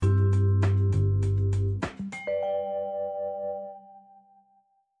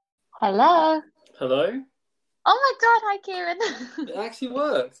Hello. Hello? Oh my God, hi Kieran. It actually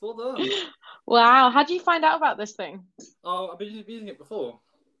works. Well done. Wow, how did you find out about this thing? Oh, I've been using it before.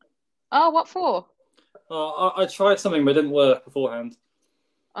 Oh, what for? I tried something but it didn't work beforehand.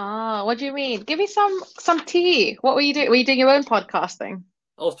 Ah, what do you mean? Give me some tea. What were you doing? Were you doing your own podcasting?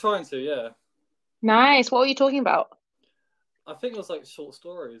 I was trying to, yeah. Nice. What were you talking about? I think it was like short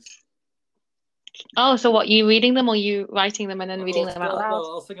stories. Oh, so what, you reading them or you writing them and then reading them out loud? I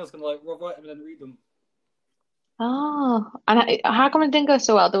was thinking I was gonna like write them and then read them. Oh, and how come it didn't go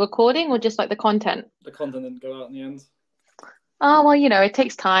so well? The recording or just like the content? The content didn't go out in the end. Oh, well, it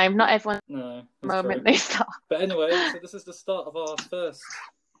takes time. Not everyone No, it's moment true. they start. But anyway, so this is the start of our first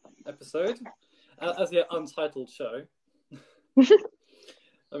episode as the untitled show.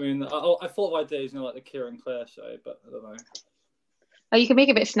 I mean, I thought of ideas, like the Kieran Clare show, but I don't know. Oh, you can make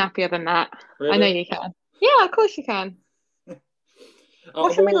it a bit snappier than that. I know Really? you can. Yeah, of course you can. I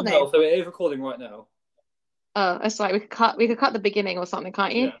What's your middle will name? now, so it is recording right now. Oh, that's right. We could cut the beginning or something,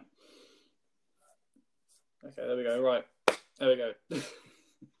 can't you? Yeah. Okay, there we go. Right. There we go.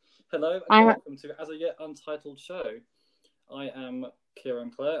 Hello and I'm welcome to As a Yet Untitled Show. I am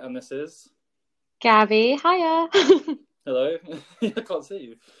Kieran Clare and this is... Gabby. Hiya. Hello. I can't see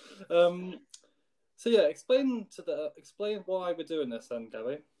you. So yeah, explain why we're doing this then,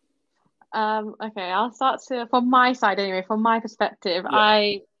 Gabby. Okay, I'll start from my side anyway, from my perspective.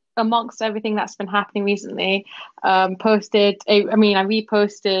 Yeah. Amongst everything that's been happening recently, I reposted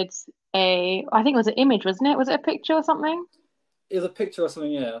I think it was an image, wasn't it? Was it a picture or something? It was a picture or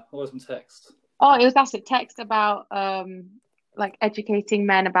something, yeah, or some text. Oh, that's a text about like educating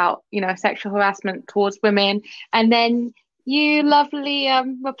men about, sexual harassment towards women. And then you lovely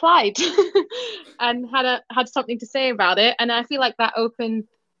replied and had something to say about it. And I feel like that opened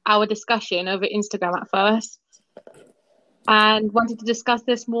our discussion over Instagram at first and wanted to discuss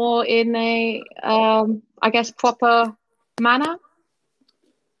this more in a I guess proper manner.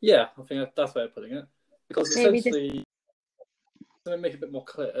 Yeah, I think that's the way of putting it. Because Maybe this essentially, to make it a bit more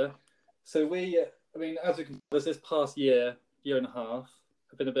clear, so as we can, this past year and a half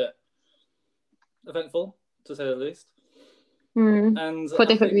have been a bit eventful, to say the least. And for I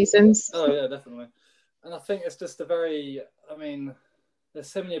different think, reasons. oh yeah, definitely. And I think it's just there's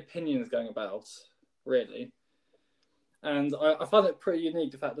so many opinions going about, really. And I find it pretty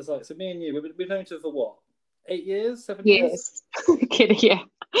unique, the fact that, so me and you, we've known each other for what, 8 years, 7 years? Yes. Kidding, yeah.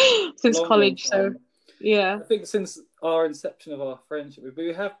 Since Long college, so time. yeah. I think since our inception of our friendship,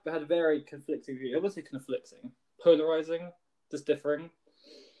 we have had very conflicting views. Obviously conflicting, polarizing, just differing.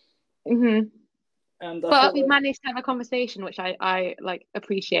 hmm And I But thought we that, managed to have a conversation, which I like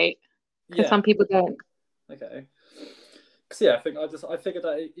appreciate because yeah, some people don't. okay. Because yeah, I figured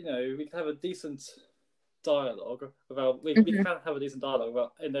that we could have a decent dialogue about we hmm can have a decent dialogue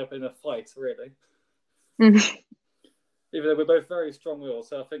about in a fight, really. hmm Even though we're both very strong-willed,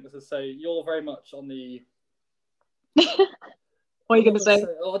 so I think this is say you're very much on the... What are I'm you not gonna going to say? say...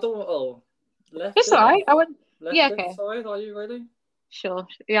 Oh, I don't want... Oh, It's left-ish? all right. I would. Yeah. Left-ish Okay. side, are you ready? Sure.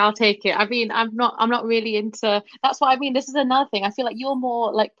 Yeah, I'll take it. I mean, I'm not really into. That's what I mean. This is another thing. I feel like you're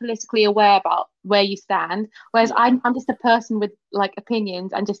more like politically aware about where you stand, whereas Yeah. I'm just a person with like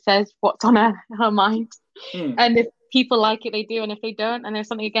opinions and just says what's on her mind. Hmm. And if people like it, they do, and if they don't, and there's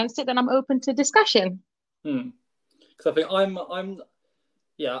something against it, then I'm open to discussion. Hmm. Because I think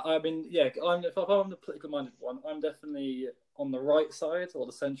yeah, I mean, yeah, if I'm the politically minded one, I'm definitely on the right side or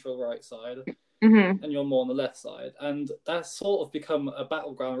the central right side, hmm and you're more on the left side. And that's sort of become a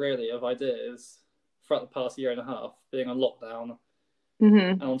battleground, really, of ideas throughout the past year and a half, being on lockdown hmm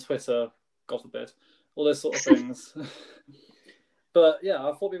and on Twitter, God forbid, all those sort of things. But yeah,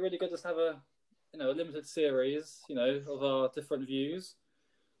 I thought it'd be really good just to have a limited series, of our different views,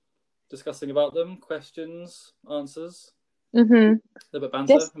 discussing about them, questions, answers, hmm a little bit of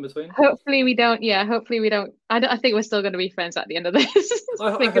banter Just in between. hopefully we don't. Yeah, hopefully we don't. I think we're still going to be friends at the end of this.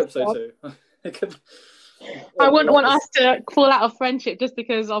 I Fingers hope so crossed. too. It could, I well, wouldn't want us to fall out of friendship just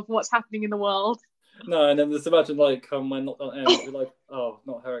because of what's happening in the world. no, and then just imagine like when lockdown ends, you're like, oh,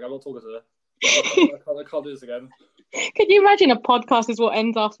 not Herrick, I'm not talking to her. I can't do this again. Can you imagine a podcast is what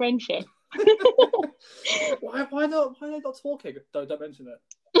ends our friendship? Why not? Why are they not talking? Don't mention it.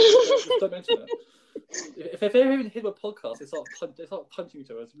 Just don't mention it. If they even hear a podcast, they start punching each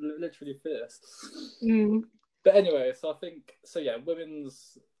other. It's literally fierce. Mm. But anyway, so I think so. Yeah,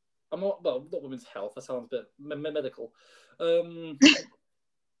 not women's health. That sounds a bit medical. Um,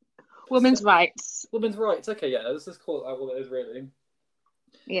 Women's rights. women's rights. Okay, yeah, let's just call it what it is really.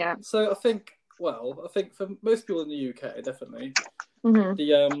 Yeah. So I think for most people in the UK, definitely hmm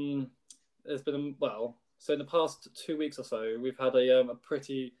there's been so in the past 2 weeks or so, we've had a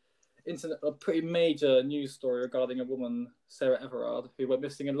pretty a pretty major news story regarding a woman, Sarah Everard, who went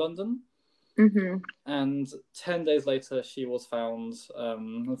missing in London. Mm-hmm. And 10 days later, she was found,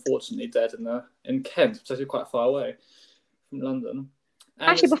 unfortunately, dead in Kent, which is actually quite far away from London. And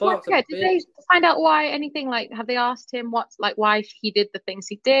Actually, it before I sparked a forget, did big. they find out why anything? Like, have they asked him what's like why he did the things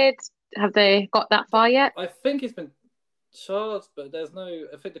he did? Have they got that far yet? I think he's been charged, but there's no.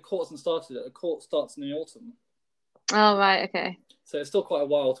 I think the court hasn't started yet. The court starts in the autumn, Oh, right, okay. so it's still quite a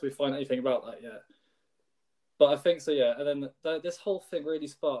while till we find anything about that yet. But I think so, yeah. And then this whole thing really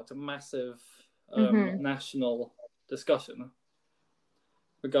sparked a massive national discussion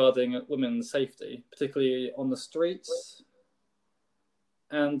regarding women's safety, particularly on the streets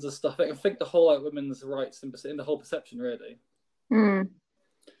and the stuff. I think the whole like women's rights in the whole perception, really. Mm.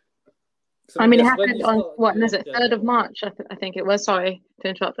 So, I mean, it yes, happened on what is it, 3rd of March? I think it was. Sorry to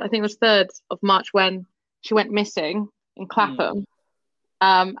interrupt. I think it was 3rd of March when she went missing in Clapham.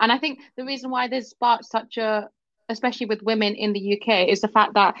 And I think the reason why this sparked such a, especially with women in the UK, is the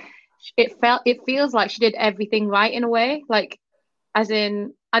fact that it feels like she did everything right in a way. Like, as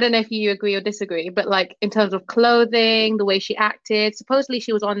in, I don't know if you agree or disagree, but like in terms of clothing, the way she acted. Supposedly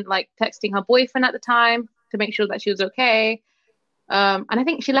she was on like texting her boyfriend at the time to make sure that she was okay. And I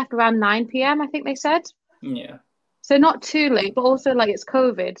think she left around 9 p.m. I think they said. Yeah. So not too late, but also like it's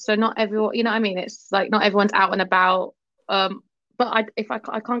COVID, so not everyone, you know what I mean? It's like not everyone's out and about. But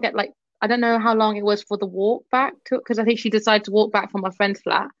I can't get like I don't know how long it was for the walk back to because I think she decided to walk back from her friend's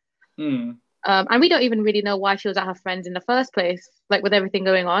flat. And we don't even really know why she was at her friend's in the first place, like with everything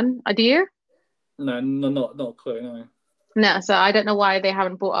going on. Do you? No, not a clue. No. No, so I don't know why they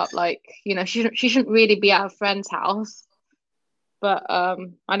haven't brought up like she shouldn't really be at her friend's house. But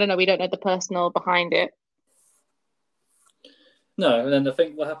I don't know. We don't know the personal behind it. No, and then I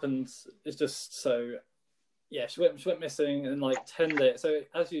think what happens is just so. Yeah, she went missing in like 10 days. So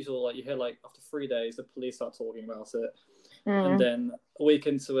as usual, like you hear like after 3 days, the police start talking about it, and then a week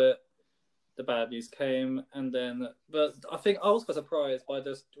into it, the bad news came, and then. But I think I was quite surprised by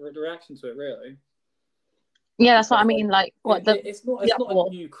just the reaction to it. Really. Yeah, that's what I mean. Like, what it's not a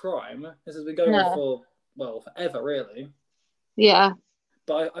new crime. This has been going on for forever, really. Yeah.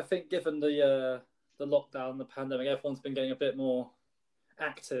 But I think given the lockdown, the pandemic, everyone's been getting a bit more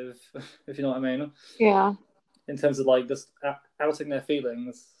active, if you know what I mean. Yeah. In terms of like just outing their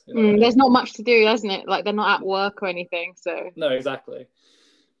feelings. You know there's not much to do, doesn't it? Like they're not at work or anything, so. No, exactly.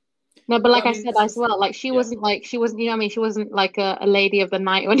 No, but like I said as well, like she wasn't, you know what I mean? She wasn't like a lady of the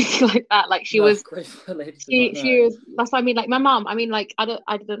night or anything like that. Like she was, she was, that's what I mean. Like my mom, I mean, like I don't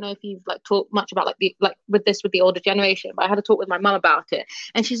know if you've like talked much about like with the older generation, but I had a talk with my mom about it,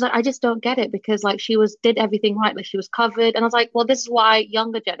 and she's like, I just don't get it because like she did everything right, like she was covered, and I was like, well, this is why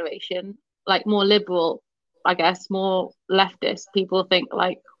younger generation, like more liberal, I guess, more leftist people think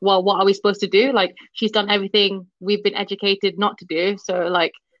like, well, what are we supposed to do? Like she's done everything we've been educated not to do, so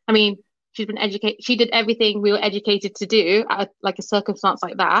like. I mean, she's been educated. She did everything we were educated to do at like a circumstance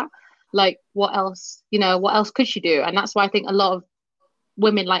like that. Like, what else? What else could she do? And that's why I think a lot of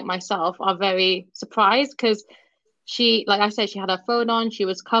women like myself are very surprised because she, like I said, she had her phone on. She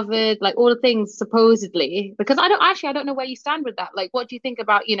was covered, like all the things supposedly. Because I don't know where you stand with that. Like, what do you think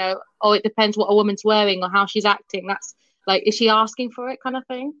about? Oh, it depends what a woman's wearing or how she's acting. That's like, is she asking for it, kind of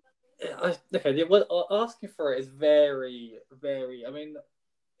thing? Okay, asking for it is very, very. I mean.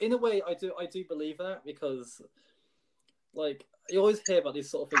 In a way, I do believe that because, like, you always hear about these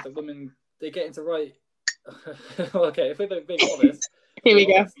sort of things that women they get into right. Okay, if we're being honest, here we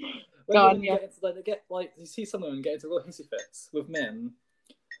go. When women get into they get like you see some women get into real hissy fits with men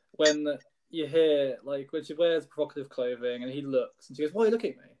when you hear like when she wears provocative clothing and he looks and she goes, "Why are you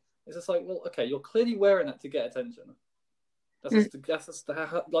looking at me?" It's just like, well, okay, you're clearly wearing that to get attention. That's just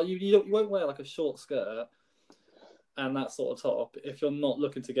like you won't wear like a short skirt and that sort of top if you're not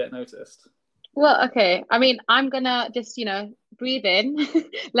looking to get noticed. Well, okay. I mean, I'm gonna just, breathe in.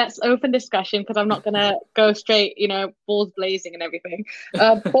 Let's open discussion because I'm not gonna go straight, balls blazing and everything.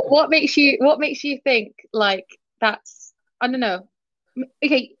 But what makes you think like that's I don't know.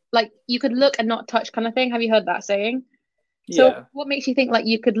 Okay, like you could look and not touch kind of thing. Have you heard that saying? So what makes you think like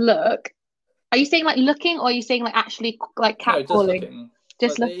you could look? Are you saying like looking or are you saying like actually like catcalling? No,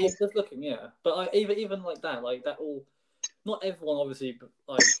 just looking. Just looking. Just looking, yeah. But even like that all. Not everyone obviously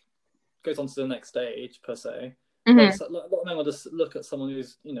like goes on to the next stage per se. Like, a lot of men will just look at someone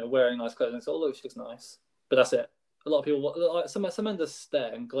who's wearing nice clothes and say, "Oh, look, she looks nice," but that's it. A lot of people like some men just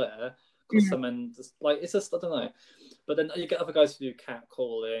stare and glare because some men just like it's just I don't know. But then you get other guys who do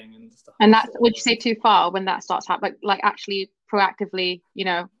catcalling and stuff. And that would you say too far when that starts happening? Like actually proactively,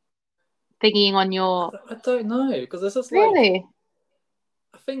 thinking on your. I don't know because there's just really.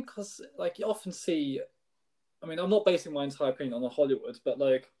 I think because like you often see, I mean, I'm not basing my entire opinion on Hollywood, but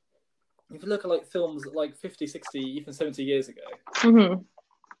like if you look at like films like 50, 60, even 70 years ago, Mm-hmm.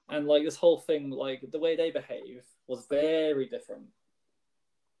 and like this whole thing, like the way they behave was very different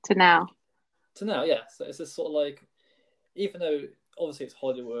To now. to now. Yeah, so it's just sort of like, even though obviously it's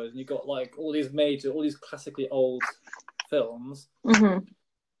Hollywood and you've got like all these classically old films Mm-hmm.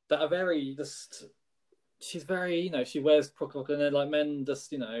 that are very just, she's very, she wears proper, and then like men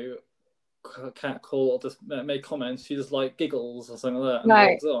just, catcall or just make comments. She just like giggles or something like that and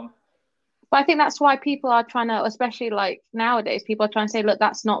Right. walks on. But I think that's why people are trying to, especially like nowadays, people are trying to say, look,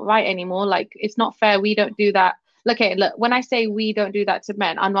 that's not right anymore. Like, it's not fair. We don't do that. Look, okay, look, when I say we don't do that to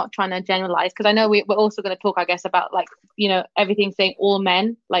men, I'm not trying to generalize because I know we're also going to talk, I guess, about like, everything saying all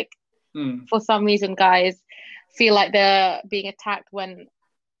men. Like, for some reason, guys feel like they're being attacked when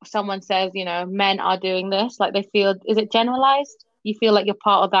someone says, men are doing this. Like, they feel, is it generalized? You feel like you're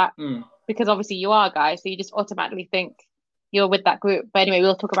part of that because obviously you are guys. So you just automatically think you're with that group. But anyway,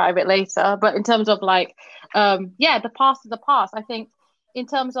 we'll talk about it a bit later. But in terms of like, yeah, the past is the past. I think in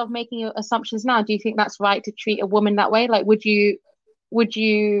terms of making your assumptions now, do you think that's right to treat a woman that way? Like, would you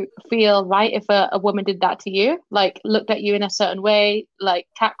feel right if a woman did that to you? Like, looked at you in a certain way, like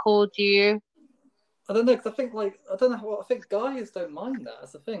catcalled you? I don't know, because I think like, I don't know how, I think guys don't mind that.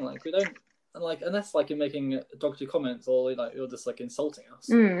 That's the thing. Like, we don't, and like, unless like you're making derogatory comments or like you're just like insulting us.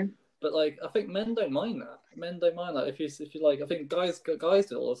 But like, I think men don't mind that. Men don't mind that. If you like, I think guys do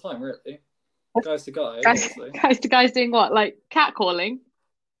it all the time, really. Guys to guys, obviously. Guys to guys doing what? Like catcalling?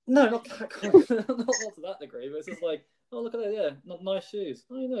 No, not catcalling. not to that degree, but it's just like, oh, look at that, yeah, not nice shoes.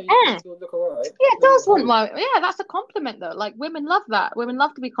 Oh, you look alright. Yeah, it does want one. Yeah, that's a compliment though. Like women love that. Women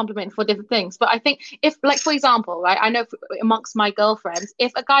love to be complimented for different things. But I think if, like, for example, right, I know amongst my girlfriends,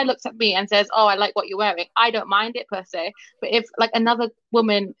 if a guy looks at me and says, "Oh, I like what you're wearing," I don't mind it per se. But if like another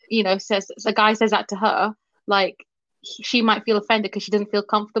woman, says a guy says that to her, like she might feel offended because she doesn't feel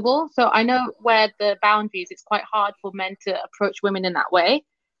comfortable. So I know where the boundaries. It's quite hard for men to approach women in that way.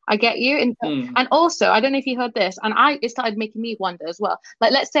 I get you. And also, I don't know if you heard this, and it started making me wonder as well.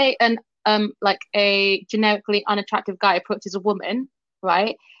 Like, let's say like a generically unattractive guy approaches a woman,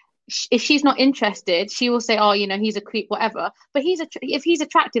 right? If she's not interested, she will say, "Oh, he's a creep, whatever." But if he's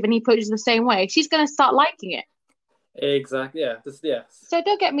attractive and he approaches the same way, she's gonna start liking it. Exactly. Yeah. Yes. So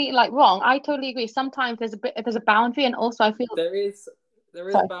don't get me like wrong. I totally agree. Sometimes there's a boundary, and also I feel there is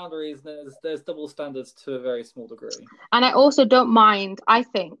sorry. boundaries. And there's double standards to a very small degree. And I also don't mind. I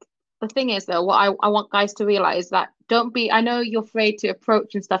think the thing is though, what I want guys to realize that don't be. I know you're afraid to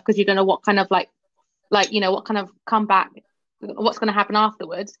approach and stuff because you don't know what kind of like what kind of comeback, what's going to happen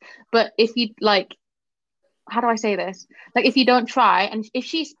afterwards. But if you like, how do I say this? Like, if you don't try, and if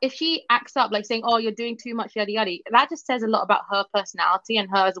she acts up like saying, "Oh, you're doing too much," yada yada, that just says a lot about her personality and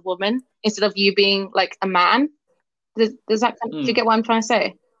her as a woman instead of you being like a man. Does that do you get what I'm trying to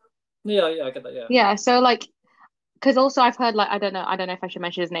say? Yeah, I get that. Yeah. Yeah. So like, because also I've heard like I don't know if I should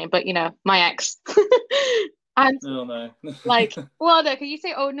mention his name, but my ex. And oh no. like, well, no, can you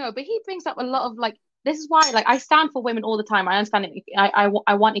say, oh no? But he brings up a lot of like, this is why, like, I stand for women all the time. I understand it. I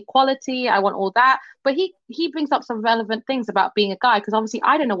want equality. I want all that. But he brings up some relevant things about being a guy because obviously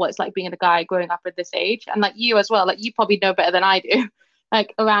I don't know what it's like being a guy growing up at this age, and like you as well. Like you probably know better than I do.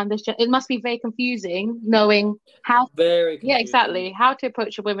 Like around this, it must be very confusing knowing how. Very confusing. Yeah, exactly. How to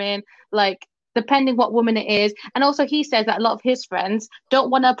approach a woman, like depending what woman it is. And also he says that a lot of his friends don't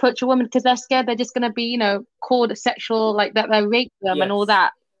want to approach a woman because they're scared they're just going to be, called a sexual, like that they rape them and all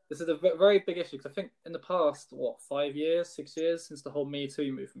that. This is a very big issue because I think in the past, 5 years, 6 years since the whole Me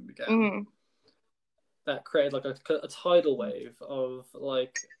Too movement began, that created like a tidal wave of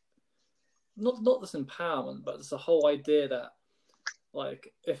like not this empowerment, but it's the whole idea that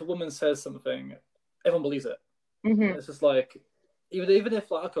like if a woman says something, everyone believes it. It's just like even if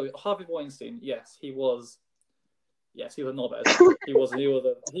like, okay, Harvey Weinstein, yes, he was a knobhead. He was.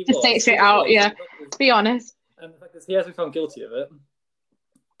 Just say it straight out. Yeah, be honest. And the fact is, he has been found guilty of it.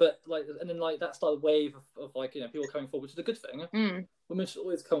 But like, and then like that started wave of like people coming forward, which is a good thing. Women should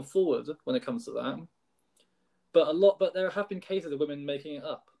always come forward when it comes to that. But there have been cases of women making it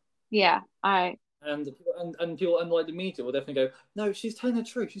up. Yeah, and people and like the media will definitely go, no, she's telling the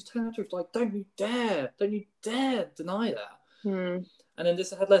truth. She's telling the truth. Like, don't you dare deny that. And then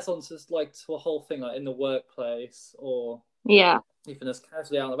this had less on to like to a whole thing like in the workplace or even as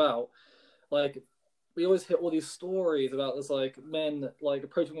casually out and about. Like we always hear all these stories about this like men like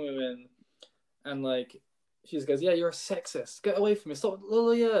approaching women and like she just goes, yeah, you're a sexist. Get away from me. Stop.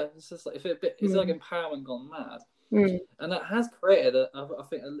 Oh yeah. It's just like it's like empowerment gone mad. And that has created, I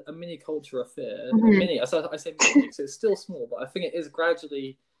think, a mini culture of fear. Mm-hmm. I say mini because it's still small, but I think it is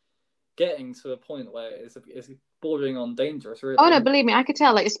gradually getting to a point where it's bordering on dangerous, really. Oh no, believe me, I could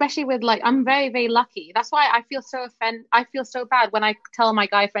tell. Like, especially with like, I'm very, very lucky. That's why I feel so I feel so bad when I tell my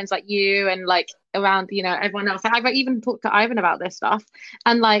guy friends like you and like around, you know, everyone else. Like, I've even talked to Ivan about this stuff,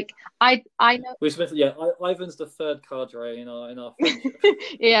 and like, I know. Which means, yeah, Ivan's the third cadre in our friendship.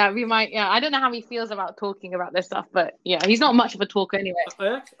 Yeah, we might. Yeah, I don't know how he feels about talking about this stuff, but yeah, he's not much of a talker anyway.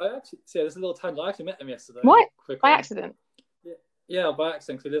 I actually, see, there's a little tangent. I actually met him yesterday. What? Quick By one. accident? Yeah, by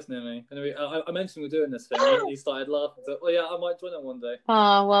accident, because he lives near me. Anyway, I mentioned we're doing this thing. He started laughing. So, oh yeah, I might join him one day.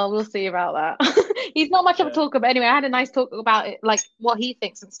 Oh, well, we'll see about that. He's not much of a talker, but anyway, I had a nice talk about it, like what he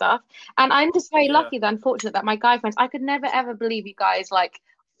thinks and stuff. And I'm just very lucky, that unfortunate that my guy friends, I could never ever believe you guys like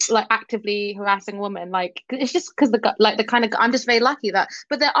actively harassing women. Like, it's just because the kind of, I'm just very lucky that,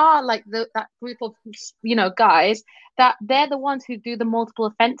 but there are like that group of, you know, guys that they're the ones who do the multiple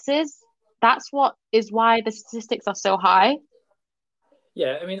offenses. That's what is why the statistics are so high.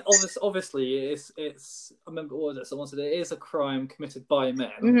 Yeah, I mean, obviously, it's. I remember what was it? Someone said it is a crime committed by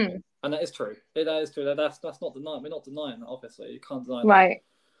men, and that is true. That is true. That's not denying. We're not denying that. Obviously, you can't deny that. Right.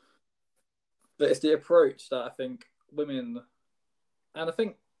 But it's the approach that I think women, and I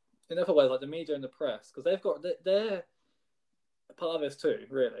think in other ways, like the media and the press, because they're part of this too,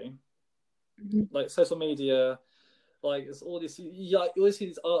 really. Like social media, like it's all these. You always see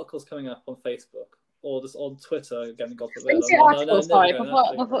these articles coming up on Facebook. Or just on Twitter, again, God forbid. When you say articles,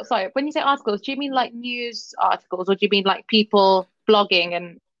 sorry, when you say articles, do you mean like news articles, or do you mean like people blogging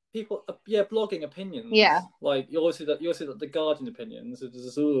and people? Yeah, blogging opinions. Yeah, like you always see that the Guardian opinions. It's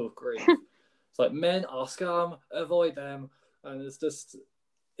just grief. It's like men are scum, avoid them, and it's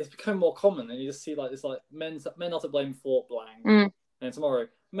become more common, and you just see like it's like men are to blame for blank, and tomorrow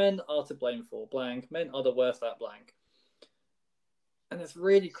men are to blame for blank. Men are the worst at blank. And it's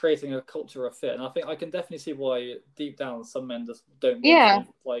really creating a culture of fear. And I think I can definitely see why deep down some men just don't want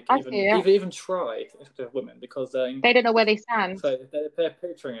to like even try to interact with women because they don't know where they stand. So they're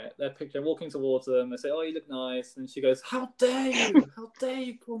picturing it. They're walking towards them. They say, "Oh, you look nice," and she goes, "How dare you? How dare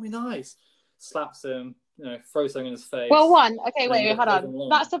you call me nice?" Slaps him, you know, throws something in his face. Well, wait, hold on.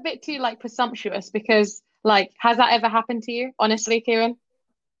 That's a bit too like presumptuous because like, has that ever happened to you? Honestly, Kieran?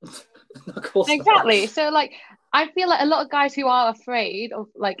 Of course exactly. Not. So like, I feel like a lot of guys who are afraid of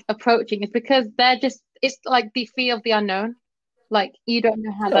like approaching is because it's like the fear of the unknown. Like, you don't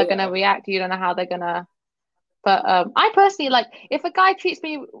know how they're gonna react. You don't know how they're gonna. But I personally, like, if a guy treats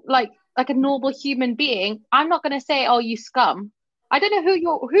me like a normal human being, I'm not gonna say, "Oh, you scum." I don't know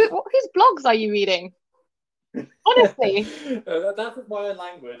whose blogs are you reading? Honestly, that's my own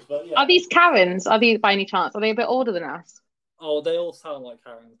language. But yeah, are these Karens? Are these by any chance? Are they a bit older than us? Oh, they all sound like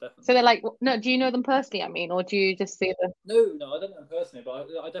Karens, definitely. So they're like, no, do you know them personally, I mean, or do you just see them? No, I don't know them personally, but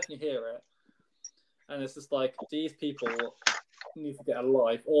I definitely hear it. And it's just like, these people need to get a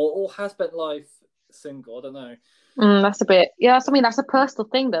life, or has spent life single, I don't know. That's a bit, yeah, that's a personal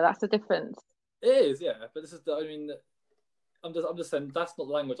thing, though. That's the difference. It is, yeah. But this is, I'm just saying, that's not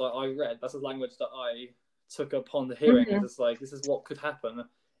the language I read. That's the language that I took upon the hearing. It's like, this is what could happen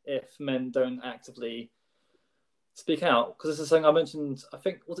if men don't actively speak out, because this is something I mentioned. I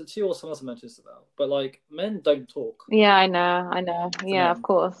think was it you or someone else mentioned this about? But like, men don't talk. Yeah, I know. Yeah, of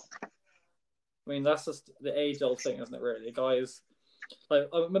course. I mean, that's just the age-old thing, isn't it? Really, guys. Like,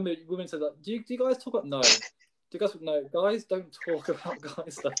 I remember women said that. Do you guys talk about no? Do you guys no? Guys don't talk about guy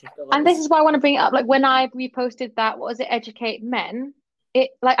stuff. Like, and this is why I want to bring it up. Like when I reposted that, what was it? Educate men. It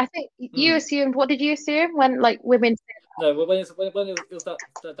like I think you assumed. What did you assume when like women? No, when it was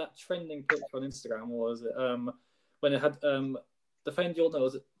that trending picture on Instagram, was it when it had defend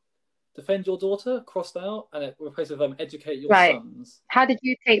your daughter crossed out and it replaced with educate your sons. How did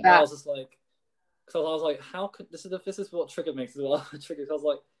you take that? And I was just like, because I was like, how could this is what triggered me? This is what triggered. I was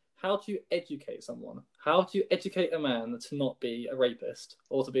like, how do you educate someone? How do you educate a man to not be a rapist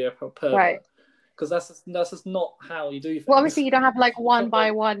or to be a pervert? Right. Because that's just not how you do things. Well, obviously you don't have like one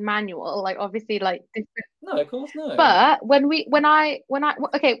by one manual. Like obviously like different. No, of course no. But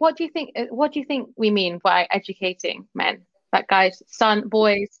okay, what do you think? What do you think we mean by educating men? That guys,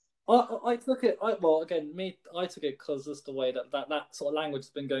 boys. I took it. I took it because that's the way that sort of language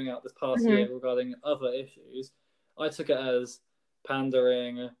has been going out this past year regarding other issues. I took it as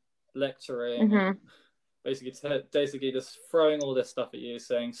pandering, lecturing, basically just throwing all this stuff at you,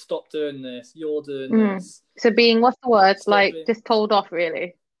 saying stop doing this, you're doing this. So being, what's the word? Just told off,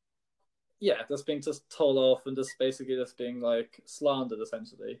 really. Yeah, just being just told off and just basically just being like slandered,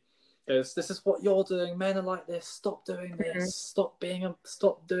 essentially. Because this is what you're doing. Men are like this. Stop doing this. Stop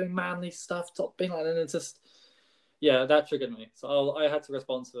doing manly stuff. Stop being like that. And it's just, yeah, that triggered me. So I had to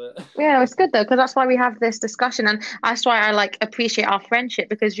respond to it. Yeah, it's good though, because that's why we have this discussion, and that's why I like appreciate our friendship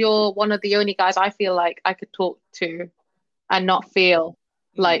because you're one of the only guys I feel like I could talk to and not feel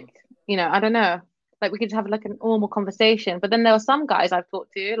like, Mm, I don't know, like we could have like a normal conversation. But then there are some guys I've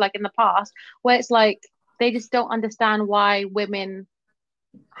talked to, like in the past, where it's like they just don't understand why women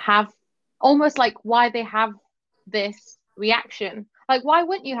have almost like why they have this reaction. Like, why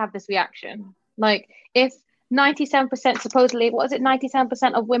wouldn't you have this reaction? Like, if 97% supposedly, what is it,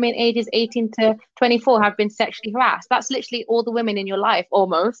 97% of women ages 18 to 24 have been sexually harassed. That's literally all the women in your life,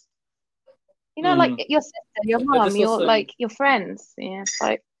 almost. Like mm. your sister, your But mom, this was your something like your friends. Yeah, it's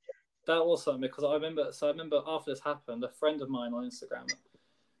like, that was something because I remember. So I remember after this happened, a friend of mine on Instagram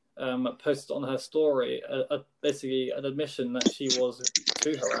posted on her story basically an admission that she was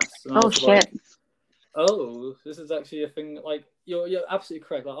too harassed, and I oh was shit. like, "Oh, this is actually a thing." Like you're absolutely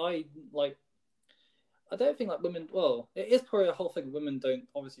correct. I don't think like women. Well, it is probably a whole thing. Women don't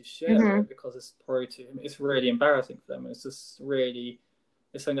obviously share Mm-hmm. it because it's probably it's really embarrassing for them. It's just really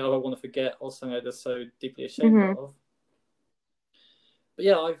it's something that I want to forget or something they're just so deeply ashamed Mm-hmm. of. But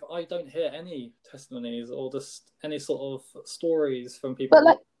yeah, I don't hear any testimonies or just any sort of stories from But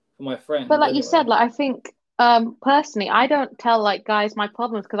like, people, from my but friends like you said, anyway. like I think personally, I don't tell like guys my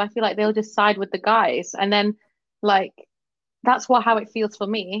problems because I feel like they'll just side with the guys, and then like that's how it feels for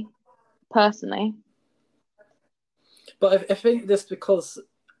me personally. But I think this because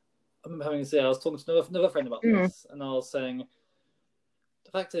I'm having to say I was talking to another friend about Mm. this, and I was saying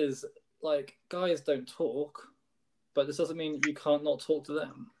the fact is like guys don't talk, but this doesn't mean you can't not talk to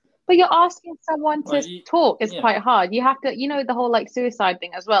them. But you're asking someone to Like talk is yeah, quite hard. You have to, the whole like suicide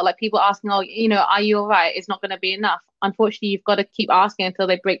thing as well. Like people asking, oh, are you all right? It's not going to be enough. Unfortunately, you've got to keep asking until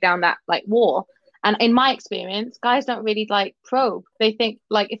they break down that like wall. And in my experience, guys don't really like probe. They think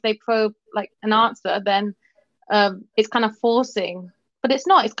like if they probe like an answer, then it's kind of forcing. But it's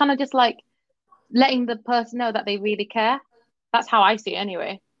not. It's kind of just like letting the person know that they really care. That's how I see it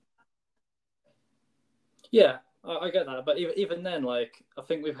anyway. yeah, I get that. But even then, like I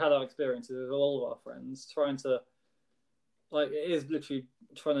think we've had our experiences with all of our friends trying to like it is literally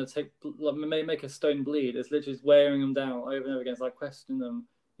trying to take like make a stone bleed. It's literally just wearing them down over and over again. It's like questioning them.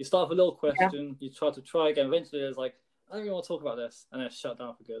 You start with a little Yeah. question, you try again. Eventually, it's like I don't really want to talk about this, and then it's shut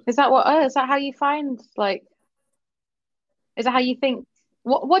down for good. Is that how you find like, is that how you think?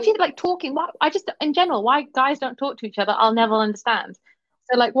 What do you like talking? What I just in general, why guys don't talk to each other, I'll never understand.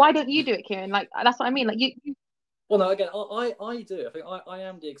 So like, why don't you do it, Kieran? Like that's what I mean. Like you Well, no, again, I do. I think I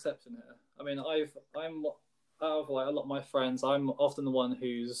am the exception here. I mean, I'm out of like a lot of my friends. I'm often the one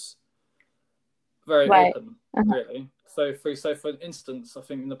who's very right. open, Uh-huh. really. So for instance, I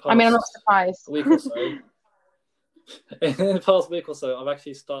think in the I mean, I'm not past surprised. week or so, in the past week or so, I've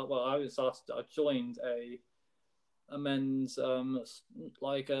actually started. Well, I haven't started. I joined a men's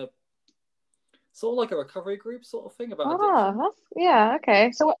like a sort of like a recovery group sort of thing about Oh, addiction. yeah,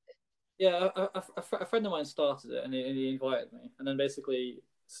 okay. So what? Yeah, a friend of mine started it, and he invited me, and then basically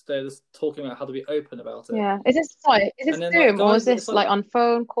they're just talking about how to be open about it. Yeah, is this sorry? Is And this then like Zoom or is guys, it's this like like on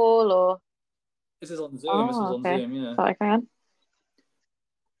phone call or? this is on Zoom. This was Oh, on okay. Zoom, yeah. Sorry, Kieran.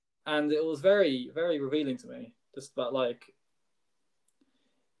 And it was very very revealing to me, just about like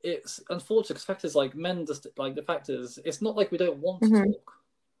it's unfortunate because the fact is like men just like the fact is it's not like we don't want to Mm-hmm. talk.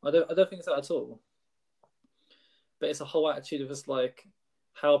 I don't think it's that at all. But it's a whole attitude of just like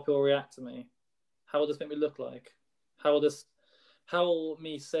how people react to me. How will this make me look like? How will this how will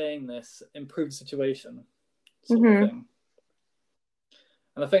me saying this improve the situation? Sort of Mm-hmm. thing.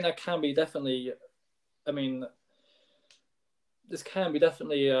 And I think that can be definitely I mean this can be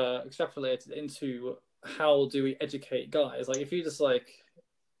definitely extrapolated into how do we educate guys? Like if you just like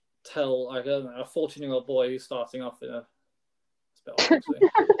tell I don't know a 14-year-old boy who's starting off in a it's a bit old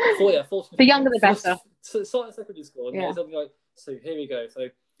actually. 14, The 15, younger the better. starting secondary school and Yeah. it's something like so here we go. So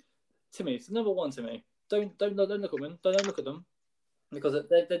Timmy, so number one, Timmy, don't look at women, don't look at them because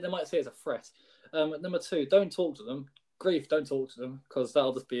they might see it as a threat. Number two, don't talk to them. Grief, don't talk to them because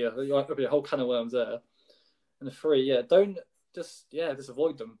that'll just be a whole can of worms there. And three, yeah, don't just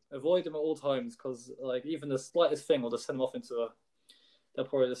avoid them. Avoid them at all times because like even the slightest thing will just send them off into a. They'll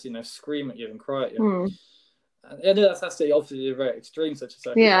probably just scream at you and cry at you. Hmm. And I know that's obviously very extreme such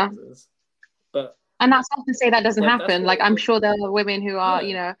Yeah. circumstances, but And that's not to say that doesn't like that's happen. what Like it I'm was. sure there are women who are,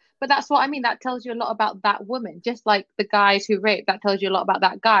 Yeah, but that's what I mean. That tells you a lot about that woman. Just like the guys who rape, that tells you a lot about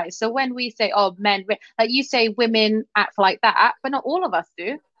that guy. So when we say, oh, men rape, like you say women act like that, but not all of us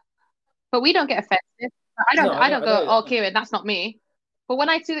do. But we don't get offended. no, I don't I go, know oh, that. Kieran, that's not me. But when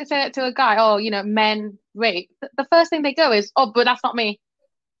I say it to a guy, oh, men rape, the first thing they go is, oh, but that's not me.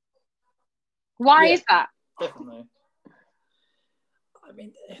 Why Yeah, is that? definitely. I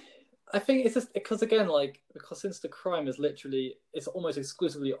mean, I think it's just because again, like because since the crime is literally it's almost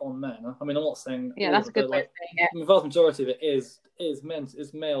exclusively on men. I mean, I'm not saying Yeah, all of that's a it, good but way of like saying the vast majority of it is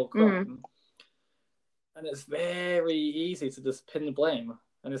male it. Mm. crime, and it's very easy to just pin the blame.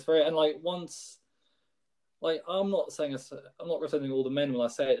 And it's very and like once like I'm not saying I'm not representing all the men when I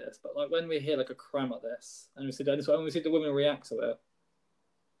say this, but like when we hear like a crime like this and we see that when we see the women react to it,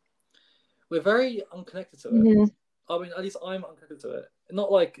 we're very unconnected to it. Mm-hmm. I mean, at least I'm unconnected to it.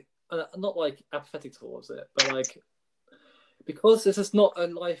 Not like apathetic towards it, but like because this is not a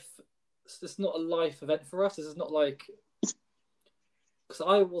life. This is not a life event for us. This is not like because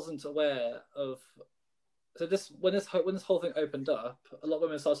I wasn't aware of. So this when this whole thing opened up, a lot of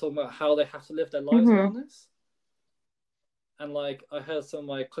women started talking about how they have to live their lives Mm-hmm. around this. And like I heard some of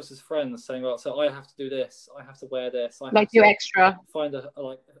my closest friends saying, "Well, so I have to do this. I have to wear this. I Like have do to extra. find a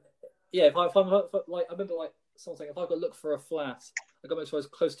like, yeah. If I'm like, I remember like something. If I got to look for a flat, I got to make sure it's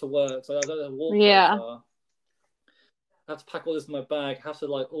close to work, so I don't have to walk very Yeah, far. I have to pack all this in my bag. I have to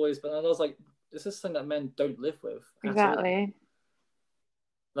like always. But I was like, this is something that men don't live with at all. exactly.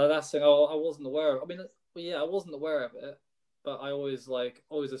 Like that's thing I wasn't aware of. I mean, well, yeah, I wasn't aware of it, but I always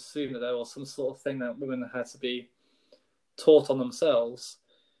assumed that there was some sort of thing that women had to be taught on themselves.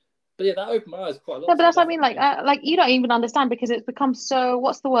 But yeah, that opened my eyes quite a No, lot but to it, that's what I mean. definitely. Like you don't even understand because it's become so.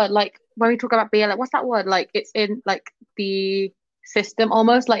 What's the word? Like when we talk about BL, like, what's that word? Like it's in like the system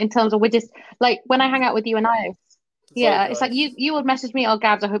almost. Like in terms of we're just like when I hang out with you and I, yeah, it's like Zeitgeist. you would message me, oh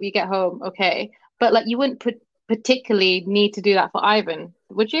Gabs, I hope you get home, okay. But like you wouldn't particularly need to do that for Ivan,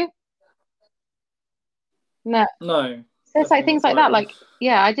 would you? No. No, So it's like definitely things not. like that. Like, Like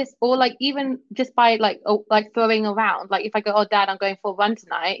yeah, I just or like even just by like oh, like throwing around. Like if I go, oh Dad, I'm going for a run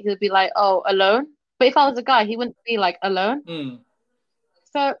tonight, he'll be like, oh, alone. But if I was a guy, he wouldn't be like alone. mm,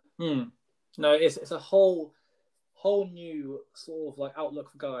 So no, it's a whole new sort of like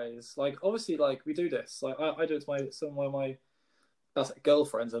outlook for guys. Like, obviously, like we do this. Like, I do it to some of my that's like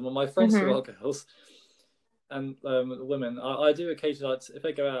girlfriends and my friends who mhm. are girls and women. I do occasionally, like, if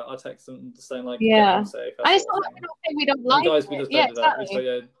they go out, I text them saying like, "Get Yeah. home safe," that And it's sort not of like we thing. don't say we don't And like guys, we it. just Yeah, don't do that. We just exactly.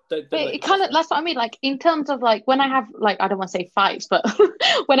 say, yeah, But don't let it me kind of suffer. that's what I mean. Like in terms of like when I have like I don't want to say fights, but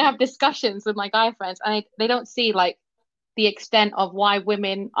when I have discussions with my guy friends and they don't see like the extent of why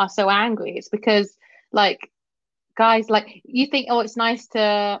women are so angry. It's because like guys like you think, oh, it's nice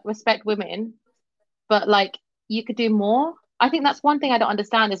to respect women, but like you could do more. I think that's one thing I don't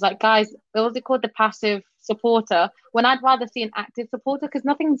understand is like guys, what's it called, the passive supporter? When I'd rather see an active supporter because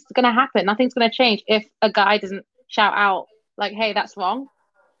nothing's gonna happen, nothing's gonna change if a guy doesn't shout out like, "Hey, that's wrong."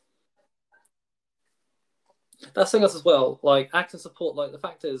 That's something else as well. Like active support. Like the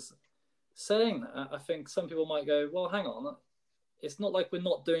fact is, saying that, I think some people might go, well, hang on. It's not like we're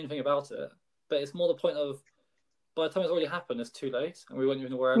not doing anything about it, but it's more the point of by the time it's already happened, it's too late, and we weren't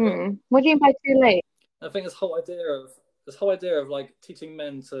even aware of it. Hmm. What do you mean by too late? And I think this whole idea of like teaching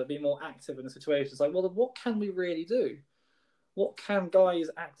men to be more active in the situation is like, well, then what can we really do? What can guys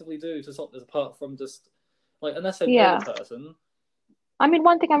actively do to stop this apart from just like unless they know the Yeah. person? I mean,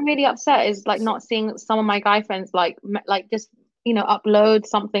 one thing I'm really upset is like So, not seeing some of my guy friends like like just upload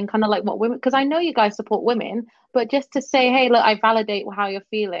something kind of like what women because I know you guys support women, but just to say, hey, look, I validate how you're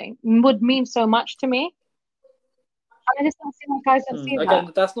feeling would mean so much to me. And I just don't see my guys don't see that.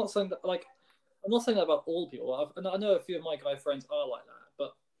 again, that's not something that like I'm not saying that about all people. I know a few of my guy friends are like that,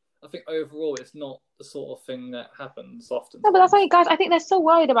 but I think overall it's not the sort of thing that happens No, but that's oftentimes. like guys, I think they're so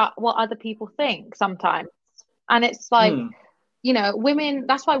worried about what other people think sometimes. And it's like, Mm, women,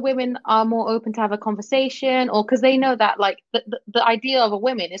 that's why women are more open to have a conversation or because they know that like the idea of a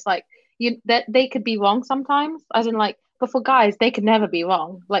woman is like that they could be wrong sometimes, as in like, but for guys, they could never be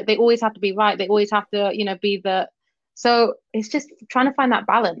wrong. Like they always have to be right. They always have to, be the so it's just trying to find that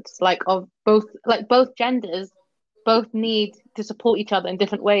balance, like of both like both genders both need to support each other in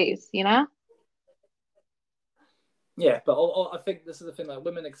different ways, you know? yeah, but I think this is the thing. Like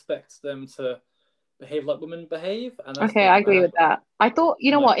women expect them to behave like women behave, and that's Okay, not I going to agree with happen. that. I thought,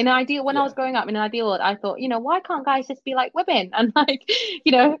 And what, like, in an ideal, when I was yeah, growing up in an ideal world, I thought, why can't guys just be like women and like,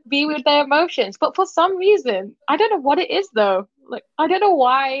 be with their emotions? But for some reason, I don't know what it is though. Like, I don't know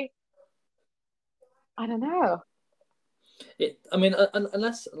why. I don't know. I mean,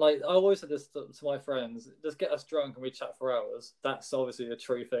 unless like I always said this to my friends, just get us drunk and we chat for hours. That's obviously a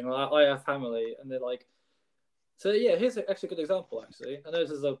true thing. Like, I have family, and they're like, so yeah. Here's actually a good example. Actually, I know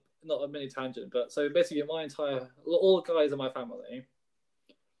this is not a mini tangent, but so basically, all the guys in my family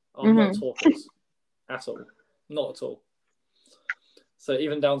are not Hmm. talkers at all, not at all. So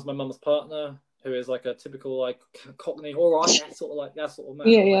even down to my mum's partner, who is like a typical like Cockney, all right, that sort of man,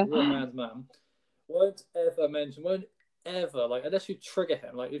 Yeah, like yeah. real man's man. won't ever mention, won't ever, like, unless you trigger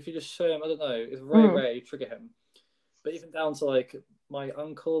him, like, if you just show him, I don't know, it's very Mm. rare you trigger him. But even down to, like, my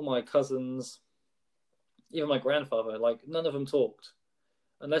uncle, my cousins, even my grandfather, like, none of them talked.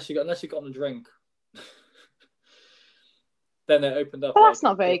 Unless you got them a drink. Then they opened up, But like, that's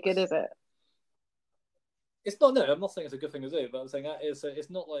not very good, books. is it? It's not, no, I'm not saying it's a good thing to do, but I'm saying that is, it's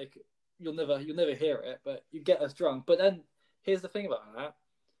not like you'll never hear it, but you get us drunk. But then, here's the thing about that.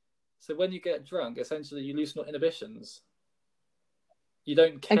 So when you get drunk, essentially you loosen your inhibitions. You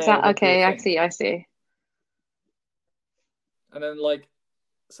don't care Exactly. what people Okay, think. I see. And then, like,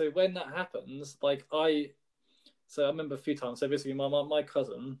 so when that happens, like, so I remember a few times. So basically, my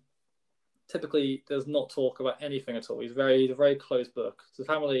cousin typically does not talk about anything at all. He's a very closed book. To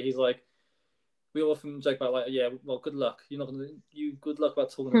family, he's like, we often joke about, like, yeah, well, good luck. Good luck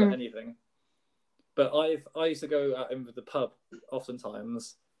about talking about Hmm. anything. But I used to go out in the pub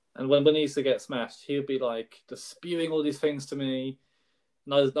oftentimes, and when he used to get smashed, he would be like just spewing all these things to me,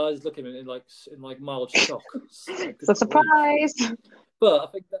 and I was looking at him in like mild shock. Like, So good grief. surprise. But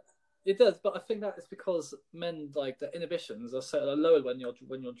I think that it does. But I think that is because men, like, the inhibitions are so lower when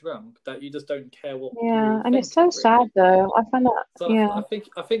you're drunk, that you just don't care what Yeah, people and it's think, so sad really. though. I find that, So yeah. I think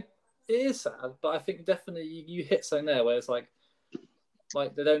it is sad, but I think definitely you hit something there where it's like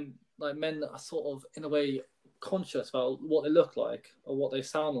they don't, like, men are sort of in a way conscious about what they look like or what they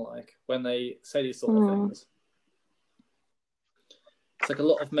sound like when they say these sort of Hmm. things. It's like a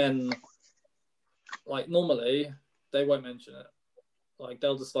lot of men, like, normally they won't mention it. Like,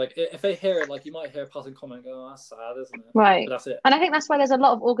 they'll just, like, if they hear it, like, you might hear a passing comment, go, oh, that's sad, isn't it? Right. But that's it. And I think that's why there's a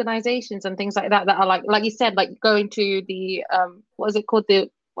lot of organizations and things like that that are like you said, like going to the what is it called?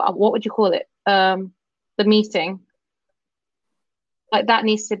 What would you call it? The meeting. Like that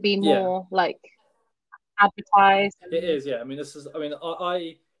needs to be Yeah, more like advertised it and is. Yeah, I mean, this is. I mean,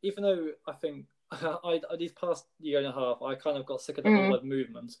 I even though I think these past year and a half, I kind of got sick of the whole mm. word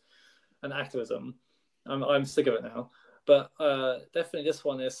movement and activism. I'm sick of it now. But definitely, this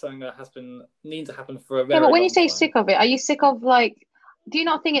one is something that has been needing to happen for a Yeah, but very when you long say time. sick of it, are you sick of like do you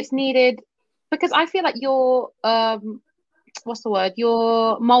not think it's needed? Because I feel like your what's the word?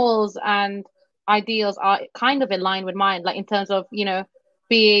 Your morals and ideals are kind of in line with mine, like in terms of,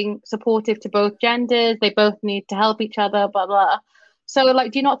 being supportive to both genders. They both need to help each other, blah blah. So,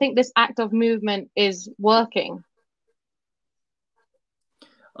 like, do you not think this act of movement is working?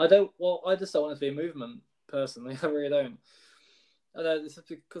 I don't. Well, I just don't want it to be a movement personally. I really don't. I know this is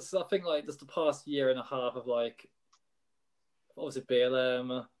because I think, like, just the past year and a half of, like, what was it,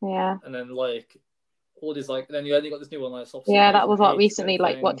 BLM, Yeah. and then, like, all these, like, and then you only got this new one, like, stop Yeah, that hate and was what hate sort recently, of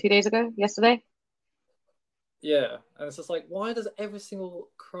like what, thing. 2 days ago, yesterday? Yeah, and it's just like, why does every single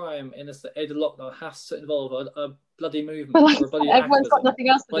crime in this aid of lockdown has to involve a bloody But movement like or a bloody everyone's got activism? nothing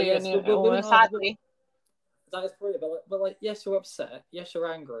else to Like, do, yes, and women almost are. sadly. That is brilliant, but, like, yes, you're upset. Yes,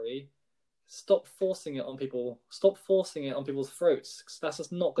 you're angry. Stop forcing it on people. Stop forcing it on people's throats. 'Cause that's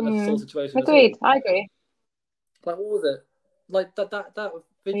just not going to solve Mm. the situation at Agreed. all. I agree. Like, what was it? Like, that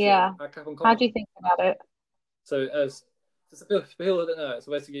Yeah. vigil at Capcom How do you Common. think about it? So, as just for people who don't know, so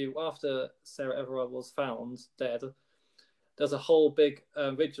basically after Sarah Everard was found dead, there's a whole big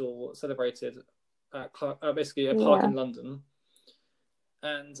vigil celebrated at basically a park Yeah. in London.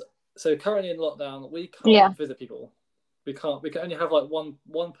 And so currently in lockdown, we Yeah. can't visit people. We can't. We can only have, like,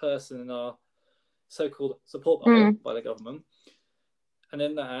 one person in our so-called support bubble Mm. by the government. And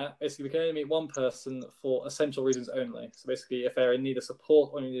in that, basically, we can only meet one person for essential reasons only. So basically, if they're in need of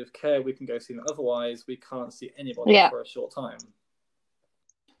support or in need of care, we can go see them. Otherwise, we can't see anybody Yeah. for a short time.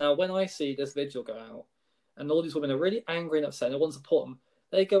 Now, when I see this vigil go out, and all these women are really angry and upset and they want to support them,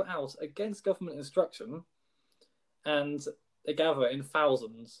 they go out against government instruction and they gather in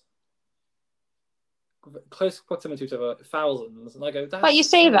thousands, close proximity to each other, thousands. And I go, But that's you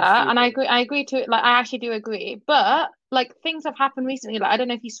say so that, and I stupid. agree. I agree to it. Like, I actually do agree. But like, things have happened recently. Like, I don't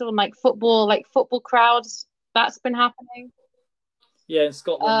know if you saw like football crowds. That's been happening. Yeah, in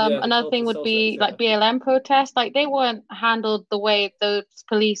Scotland, yeah, the Another thing would Celtics, be like yeah. BLM protests. Like, they weren't handled the way those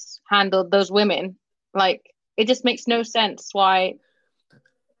police handled those women. Like, it just makes no sense why.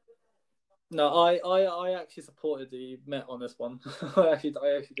 No, I actually supported the Met on this one. I actually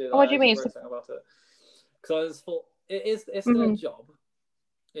did. What I do you actually mean? wrote something about it because I just thought it's their Mhm. job.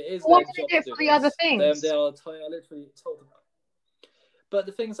 It is Why their did job they do to it do for the other this. They things? are literally told about. But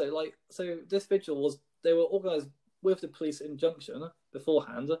the thing is, though, like, so this vigil was, they were organised with the police injunction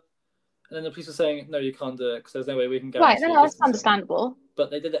beforehand, and then the police were saying, no, you can't do it because there's no way we can Right, no, guarantee no, that's distancing. understandable. But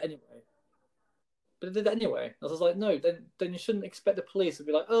they did it anyway. But they did it anyway. I was like, no, then you shouldn't expect the police to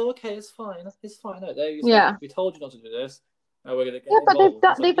be like, oh, okay, it's fine. No, they're just like, Yeah. we told you not to do this. Now we're going to get Yeah, but involved.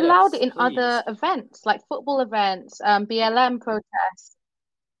 It's like, they've allowed it yes, in other please. events, like football events, BLM protests.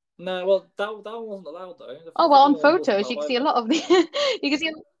 No, well, that one wasn't allowed though. Oh The well, football on one wasn't photos you allowed can see a either. lot of the you can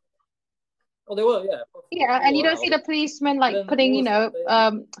see Oh, they were, yeah. yeah, Football and you were don't see allowed, the policemen but like then putting, what was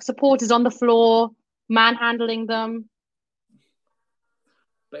they? supporters on the floor, manhandling them.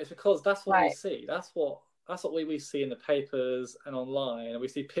 But it's because that's what we Right. see. That's what we see in the papers and online, and we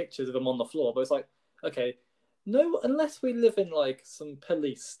see pictures of them on the floor. But it's like, okay, no, unless we live in like some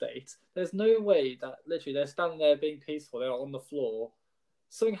police state, there's no way that literally they're standing there being peaceful. They're on the floor.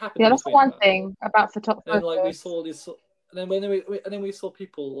 Something happened Yeah, in that's the between one that. thing about And then like we photos. saw these, and then we saw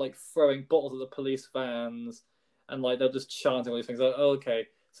people like throwing bottles at the police vans, and like they're just chanting all these things. Like, oh, okay,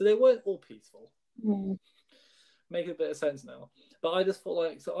 so they weren't all peaceful. Mm. Make a bit of sense now. But I just thought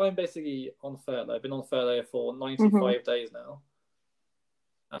like, so I'm basically on furlough. I've been on furlough for Hmm. 95 days now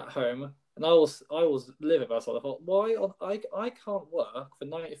at home, and I was living myself. I thought, why on I can't work for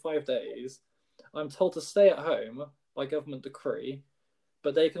 95 days. I'm told to stay at home by government decree,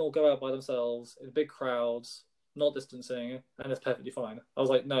 but they can all go out by themselves in big crowds, not distancing, and it's perfectly fine. I was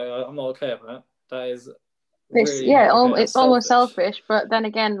like, no, I'm not okay with that. That is It's really not okay. That's it's almost selfish. selfish, but then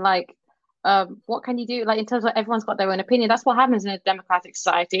again, like, what can you do? Like in terms of everyone's got their own opinion. That's what happens in a democratic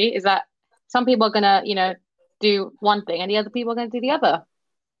society. Is that some people are gonna, do one thing, and the other people are gonna do the other.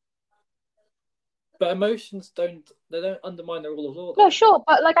 But emotions don't undermine the rule of law No, though. sure,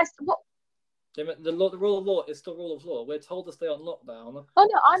 but like what? The rule of law is still rule of law. We're told to stay on lockdown Oh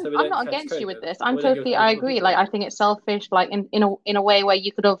no, so we I'm don't not catch against you with COVID this. or I'm we don't give totally, COVID I to other agree. Like people. I think it's selfish, like in a way where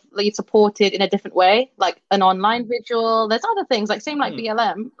you could have like supported in a different way, like an online visual. There's other things like same like Hmm.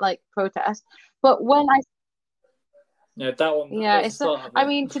 BLM, like protest. But when I Yeah, that yeah, was the it's start of I it.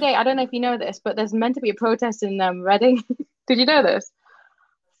 mean today I don't know if you know this, but there's meant to be a protest in Reading. Did you know this?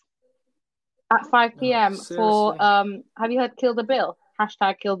 At 5 Oh, p.m. for seriously? have you heard Kill the Bill?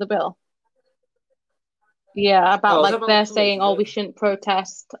 Hashtag Kill the Bill. Yeah, about Oh, is that like about they're the police? saying, Is oh, we it? shouldn't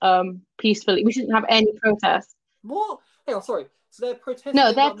protest peacefully. We shouldn't have any protests. What? Hang on, sorry. So they're No, protesting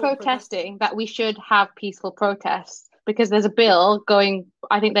they're about not protesting? protesting that we should have peaceful protests because there's a bill going,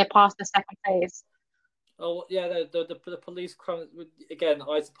 I think they're past the second phase. Oh, yeah, the police crime. Again,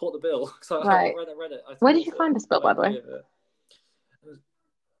 I support the bill because I Right. read it. I Where did support you it. find this bill, I by the way? agree with it.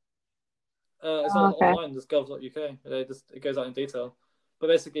 It's Oh, on okay. online, just gov.uk. It goes out in detail. But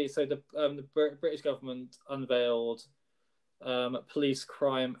basically, so the British government unveiled police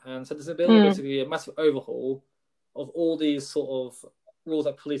crime and so there's a bill Mm, basically a massive overhaul of all these sort of rules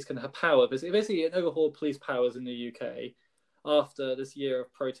that police can have power. Basically an overhaul of police powers in the UK after this year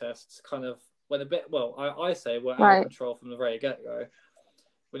of protests kind of went a bit well. I say we're out of right. control from the very get go.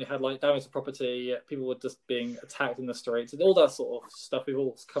 When you had like damage to property, people were just being attacked in the streets, and all that sort of stuff we've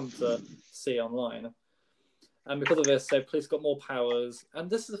all come to see online. And because of this, so police got more powers. And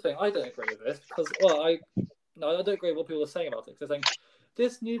this is the thing, I don't agree with this because, well, no, I don't agree with what people are saying about it. They're saying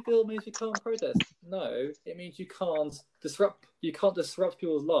this new bill means you can't protest. No, it means you can't disrupt. You can't disrupt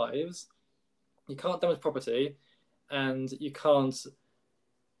people's lives. You can't damage property, and you can't.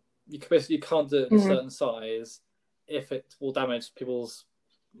 You basically can't do it in a Mm. certain size if it will damage people's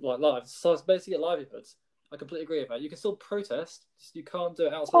like lives. So it's basically livelihoods. I completely agree with that. You can still protest, just you can't do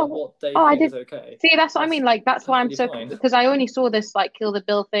it outside of Oh, what they oh, I think did is okay. see. That's what I That's mean. Like, that's why I'm perfectly so fine. because I only saw this like kill the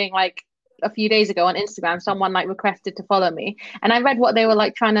bill thing like a few days ago on Instagram. Someone like requested to follow me, and I read what they were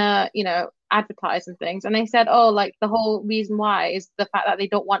like trying to, advertise and things. And they said, oh, like the whole reason why is the fact that they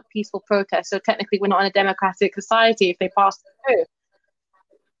don't want peaceful protests. So technically, we're not in a democratic society if they pass it through.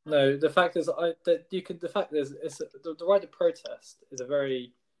 No, the fact is, I that you can. The fact is, it's the right to protest is a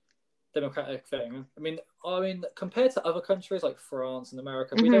very democratic thing. I mean, compared to other countries like France and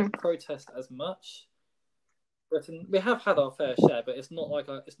America, we Hmm. don't protest as much. Britain, we have had our fair share, but it's not like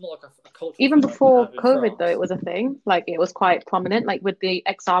a cultural Even thing like we before have in COVID, though, it France. was a thing. Like it was quite prominent. Like with the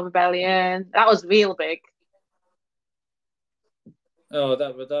XR rebellion, that was real big. Oh,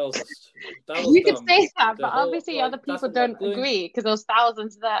 that was You could dumb. say that, The but whole obviously other like that's people what like don't gluing agree because there was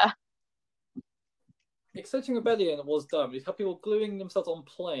thousands there Extinction Rebellion was dumb. You have people gluing themselves on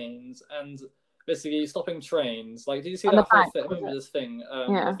planes and basically stopping trains. Like, did you see on the that whole bank, thing? I was remember it? this thing.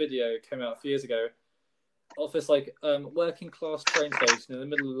 A Yeah. video came out a few years ago of this like working class train station in the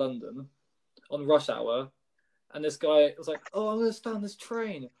middle of London on rush hour, and this guy was like, "Oh, I'm going to stand this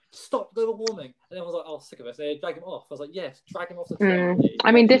train. Stop global warming." And everyone was like, "Oh, sick of it." So they drag him off. I was like, "Yes, drag him off the train, please.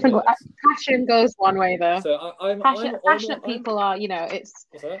 I Why mean, do different this?" passion goes one way though. So Passionate people are,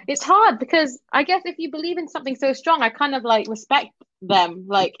 what's that? it's hard because I guess if you believe in something so strong, I kind of like respect them,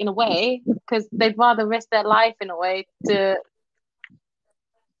 like in a way, because they'd rather risk their life in a way to.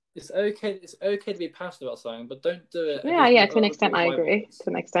 it's okay. It's okay to be passionate about something, but don't do it Yeah, against yeah, to an other extent, people's I agree. livelihoods. To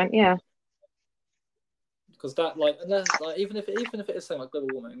an extent, yeah. Because that, like, unless, like, even if it is something like global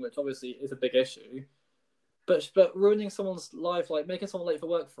warming, which obviously is a big issue, but ruining someone's life, like making someone late for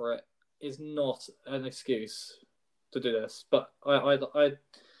work for it, is not an excuse to do this. But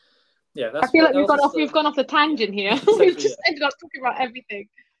yeah, I that's feel what like that was just we've gone off the yeah, tangent here. We've essentially, just yeah. ended up talking about everything.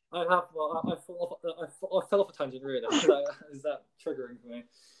 I have. Well, I fell off a tangent. Really, is that triggering for me?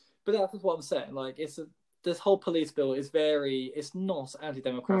 But that's what I'm saying. Like, this whole police bill is very. It's not Mm.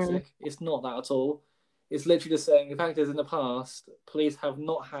 anti-democratic. It's not that at all. It's literally just saying the fact is, in the past, police have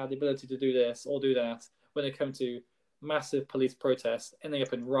not had the ability to do this or do that when it comes to massive police protests ending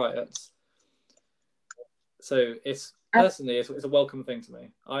up in riots. So it's I, personally, it's a welcome thing to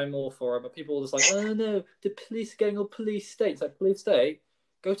me. I'm all for it, but people are just like, oh no, the police are getting all police states. Like, police state,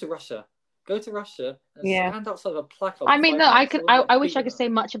 go to Russia. Go to Russia and yeah. stand outside of a placard I for mean, no, 5 minutes. You'll I get wish I beaten could up. say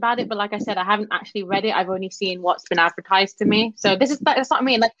much about it, but like I said, I haven't actually read it. I've only seen what's been advertised to me. So that's what I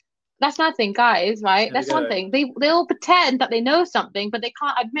mean. Like, that's another thing, guys, right? There you That's one go. thing. They all pretend that they know something, but they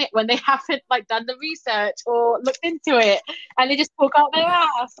can't admit when they haven't like done the research or looked into it, and they just talk out their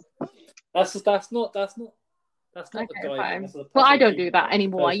ass. That's not the Okay, guy thing. fine. That's a Well, that's I a don't do human that thing,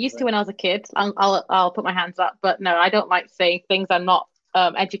 anymore. I person used to thing. when I was a kid. I'll put my hands up, but no, I don't like saying things I'm not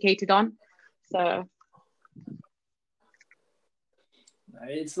educated on. So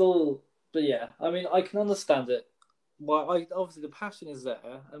It's all, but yeah. I mean, I can understand it. Well, obviously the passion is there,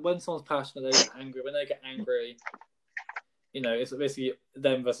 and when someone's passionate, they get angry. When they get angry, it's basically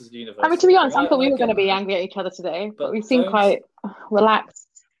them versus the I mean, universe to be sort of thing. honest, I thought And we I were going get to be that, angry at each other today, but but we seem don't. quite relaxed.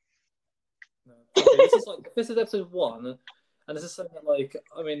 Okay, this is episode one, and this is something that, like,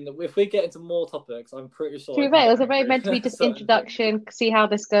 I mean, if we get into more topics, I'm pretty sure To I be can fair, it get was a very angry meant to be at just certain things. introduction, see how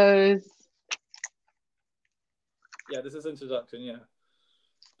this goes. Yeah, this is introduction, yeah.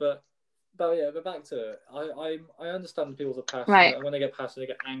 But yeah, but back to it. I understand people are passionate, Right. and when they get passionate,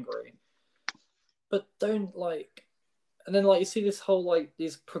 they get angry. But don't, like, and then, like, you see this whole, like,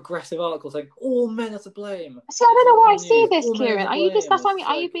 these progressive articles like all men are to blame. See, I It's don't know like why on I the see news, this, all men are Kieran. to Are you just, blame. that's what I It's mean.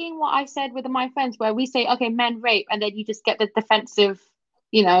 just Are you like, being what I said with my friends, where we say, okay, men rape, and then you just get the defensive,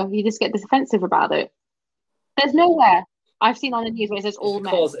 you just get defensive about it. There's nowhere I've seen on the news where it says it's all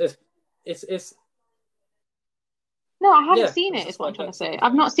men. because it's No, I haven't yeah, seen it's it, is just what I'm like trying to that say. sort of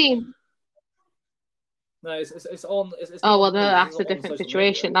I've thing. not seen, No, it's not oh, on well, the no, news. It's that's a not on different social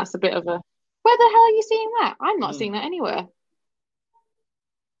media. situation. That's a bit of a, where the hell are you seeing that? I'm not seeing Mm. that anywhere.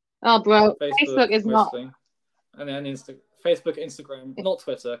 Oh, bro, Facebook Facebook is not. mostly, and then Facebook, Instagram, not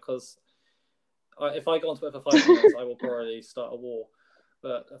Twitter, because if I go on Twitter for 5 minutes, I will probably start a war.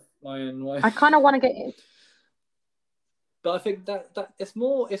 But my I kind of want to get in. but I think that it's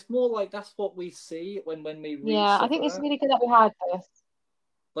more like that's what we see when we read Yeah, I stuff think like it's that. really good that we had this.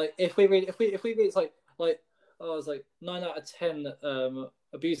 Like, if we read, it's like oh, it's like 9 out of 10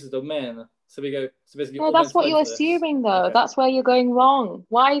 abuses of men. So we go, so basically No, all men that's to what blame you're for this. assuming, though. Okay. That's where you're going wrong.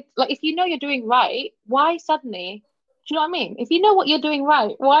 Why, like, if you know you're doing right, why suddenly, do you know what I mean? If you know what you're doing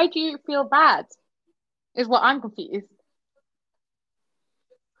right, why do you feel bad? Is what I'm confused.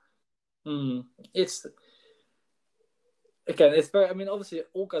 Hmm. It's Again, it's very. I mean, obviously,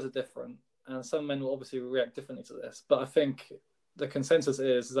 all guys are different, and some men will obviously react differently to this. But I think the consensus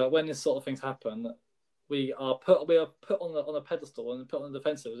is that when this sort of things happen, we are put on a pedestal and put on the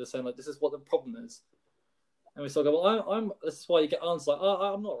defensive, just saying, like, this is what the problem is, and we still go, well, I'm. This is why you get answers like,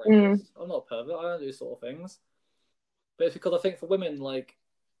 oh, I'm not a Mm. rapist, I'm not a pervert, I don't do these sort of things. But it's because I think for women, like,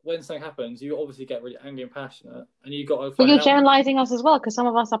 when something happens, you obviously get really angry and passionate, and you got to But find you're an outlet. generalizing us as well, because some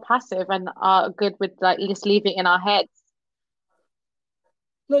of us are passive and are good with like just leaving it in our heads.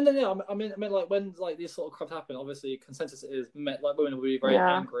 No, no, no. I mean, like, when, like, these sort of crimes happen, obviously consensus is like women will be very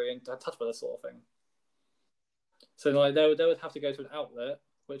Yeah. angry and touched by this sort of thing. So, like, they would have to go to an outlet,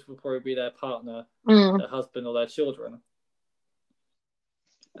 which would probably be their partner, Mm. their husband, or their children,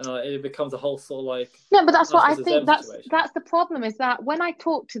 and it becomes a whole sort of like No, but that's what us I versus think. them situation. That's the problem is that when I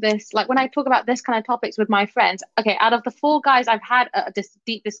talk to this, like when I talk about this kind of topics with my friends, okay, out of the four guys I've had this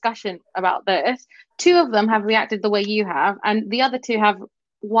deep discussion about this, two of them have reacted the way you have, and the other two have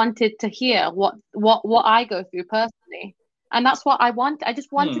wanted to hear what I go through personally, and that's what I want. I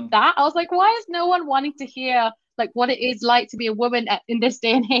just wanted Hmm. that. I was like, why is no one wanting to hear like what it is like to be a woman in this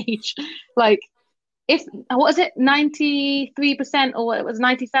day and age? Like, if what was it, 93% or it was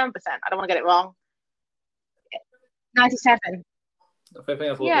 97%? I don't want to get it wrong. 97. I think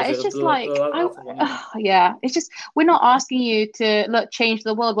that's what Yeah, was it it's just the like I latter one, yeah. yeah, it's just we're not asking you to look change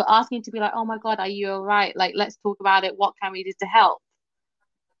the world. We're asking you to be like, "Oh my God, are you all right? Like, let's talk about it. What can we do to help?"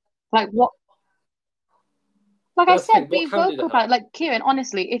 Like Like But I that's the said, thing. What be can we do to vocal about help? it. Like Kieran,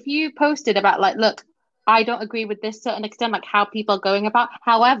 honestly, if you posted about like, look, I don't agree with this certain extent, like how people are going about.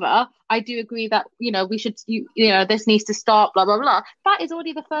 However, I do agree that, we should, this needs to stop, blah, blah, blah. That is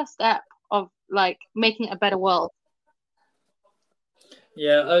already the first step of like making it a better world.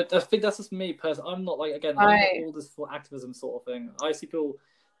 Yeah, I think that's just me personally. I'm not like again. I'm not Right. all this for activism sort of thing. I see people.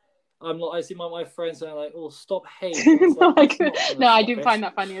 I'm not. I see my friends saying like, "Oh, stop hate," and it's like Like, that's not gonna no, I stop do it. find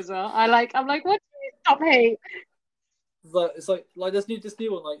that funny as well. I'm like, what do you stop hate? It's like this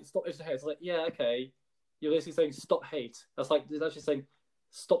new one like stop hate. It's like yeah, okay. You're basically saying stop hate. That's like it's actually saying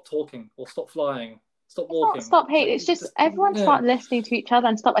stop talking or stop flying, stop It's not walking. stop It's hate. like It's just just everyone yeah. start listening to each other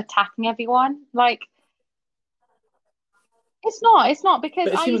and stop attacking everyone. Like, it's not because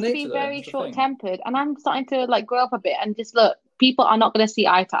But it's I human used to be nature though. very That's the thing. short-tempered and I'm starting to like grow up a bit and just look, people are not going to see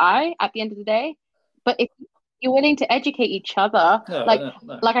eye to eye at the end of the day. But if you're willing to educate each other, No, like no,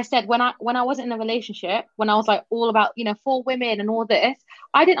 no. like I said, when I wasn't in a relationship, when I was like all about, for women and all this,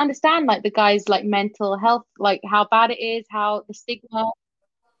 I didn't understand like the guys like mental health, like how bad it is, how the stigma.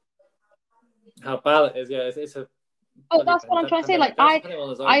 How bad it is. Yeah, it's a But bloody that's what I'm trying to say. Like pandemic. That's a pandemic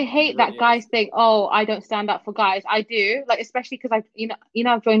on its I own. Like it hate that really is. guys think, oh, I don't stand up for guys. I do, like especially because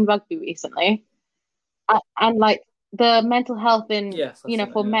I've joined rugby recently, and like the mental health in Yes, I've seen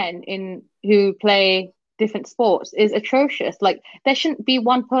it. for Yeah. men in who play different sports is atrocious. Like there shouldn't be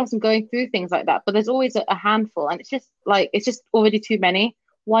one person going through things like that, but there's always a handful, and it's just already too many,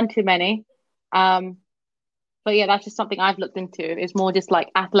 one too many. Um, but yeah, that's just something I've looked into. Is more just like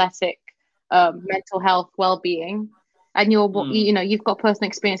athletic, mental health, well-being, and Hmm. you've got personal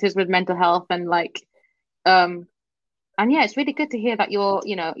experiences with mental health and like um and yeah, it's really good to hear that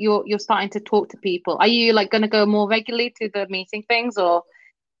you're starting to talk to people. Are you like going to go more regularly to the meeting things or?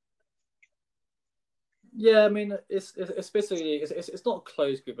 Yeah, I mean, it's basically it's not a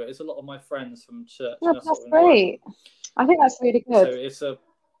closed group, but it's a lot of my friends from church No, and that that's sort of environment. great. I think that's really So good. it's a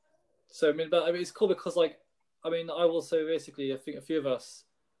so I mean, but I mean, it's cool because like I mean, I will say basically, I think a few of us.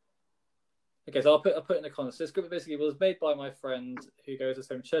 Okay, so I'll put in the context. This group basically was made by my friend who goes to the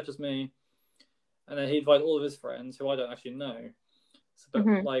same church as me, and then he invited all of his friends who I don't actually know. So, but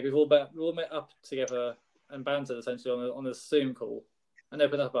Hmm. like we all met up together and bantered essentially on a Zoom call and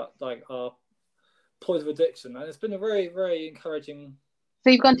opened up about like our point of addiction, and it's been a very very encouraging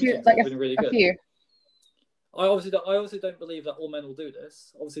So you've gone to meetings. like It's been really a good. few. I obviously don't believe that all men will do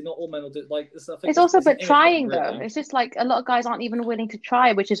this. Obviously, not all men will do. Like, I think It's also it's an but image thing, trying though. really. It's just like a lot of guys aren't even willing to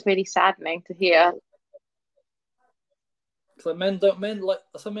try, which is really saddening to hear. Because like men like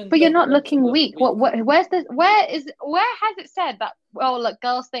some men But you're don't not want to looking look weak. weak. Where has it said that, well, look,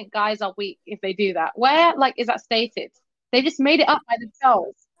 girls think guys are weak if they do that? Where, like, is that stated? They just made it up by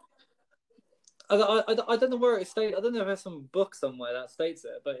themselves. I don't know where it states. I don't know if there's some book somewhere that states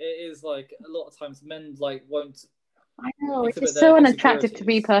it, but it is like a lot of times men like won't I know, it's exhibit just their so unattractive to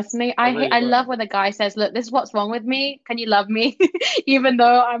me insecurities. personally. They really I love won't. when a guy says, look, this is what's wrong with me. Can you love me? Even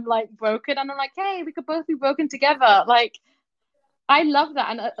though I'm like broken. And I'm like, hey, we could both be broken together. Like, I love that.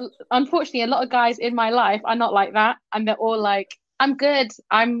 And unfortunately, a lot of guys in my life are not like that. And they're all like, I'm good.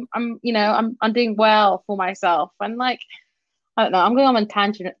 I'm doing well for myself. And like, I don't know. I'm going on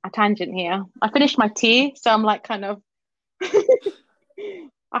a tangent here. I finished my tea, so I'm like kind of.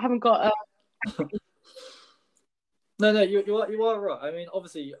 I haven't got a. No, no, you are right. I mean,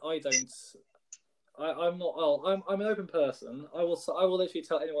 obviously, I don't. I'm not. Well, I'm an open person. I will literally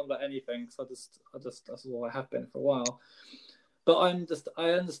tell anyone about anything. Because I just that's all I have been for a while. But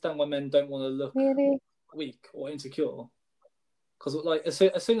I understand why men don't want to look Really? weak or insecure. Because like as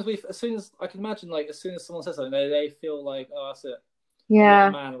soon as I can imagine like as soon as someone says something, they feel like oh that's it. I'm not a Yeah.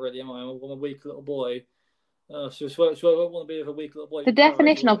 man really, am I? I'm a weak little boy. She won't want to be with a weak little boy The who cries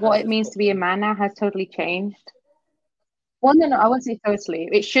definition or of what has it this means to be a problem. man now has totally changed. Well, no, I wouldn't say totally.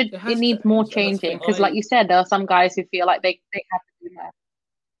 It It has needs more changed, and that's the changing thing. because, like you said, there are some guys who feel like they have to do that.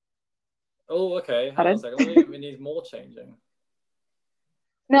 Oh, okay. Hang on a Pardon? second. What do you mean we need more changing?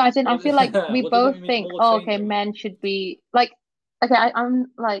 No, as in, I What, feel like we what do you both mean we need think, more oh, okay, changing? men should be like, okay,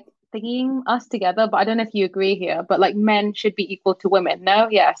 I'm like thinking us together, but I don't know if you agree here, but like men should be equal to women. No,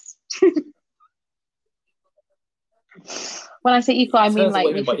 yes. When I say equal, I In mean terms of what like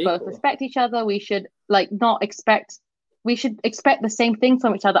you we mean by should both equal. respect each other. We should like not expect, we should expect the same things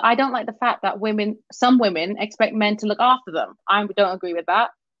from each other. I don't like the fact that some women expect men to look after them. I don't agree with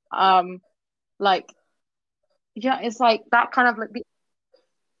that. Um, like, yeah, it's like that kind of like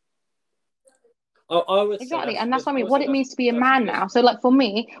I would say exactly, that's and that's what I I mean. would What say it means to be a that's man now. So, mismatched. like for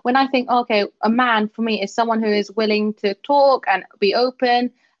me, when I think, okay, a man for me is someone who is willing to talk and be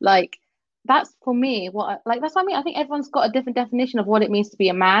open. Like that's for me. Like that's what I mean. I think everyone's got a different definition of what it means to be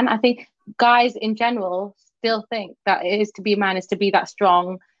a man. I think guys in general. still think that it is to be a man is to be that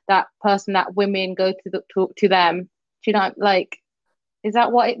strong, that person that women go to them. Do you know, like, is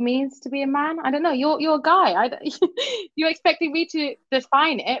that what it means to be a man? I don't know. You're a guy. You're expecting me to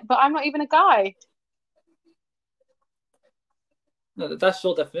define it, but I'm not even a guy. No, that's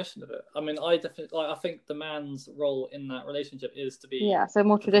your definition of it. I mean, I definitely like. I think the man's role in that relationship is to be so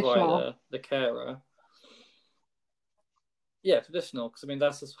more the traditional provider, the carer. Yeah, traditional. Because I mean,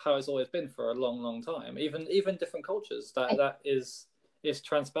 that's just how it's always been for a long, long time. Even different cultures, that is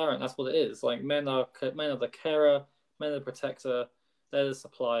transparent. That's what it is. Like men are the carer, men are the protector, they're the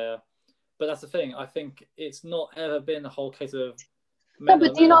supplier. But that's the thing. I think it's not ever been a whole case of no,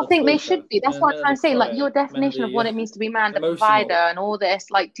 but do you not think they should be? That's what I'm men are trying the to say. Like crier, your men are definition of the what it means to be man, the provider, emotional. and all this.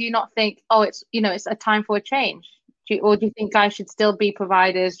 Like, do you not think, oh, it's it's a time for a change? Or do you think guys should still be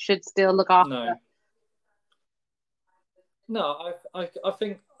providers, should still look after? No. No, I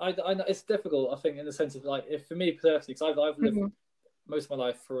think I know it's difficult. I think in the sense of like, if for me personally, because I've lived most of my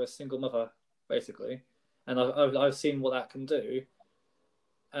life for a single mother basically, and I've seen what that can do.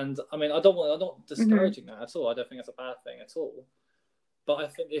 And I mean, I'm not discouraging that at all. I don't think that's a bad thing at all. But I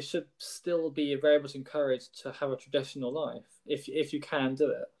think it should still be very much encouraged to have a traditional life if you can do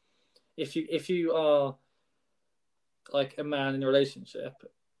it. If you are like a man in a relationship,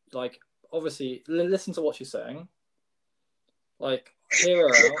 like obviously listen to what she's saying. Like, hear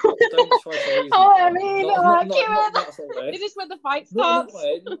her out. Don't try to reason. Oh, I mean, not that sort of way. Is this where the fight starts? Not that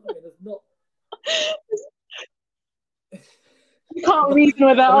way. There's not. You can't reason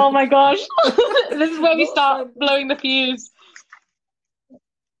with that. Oh my gosh, this is where we start blowing the fuse.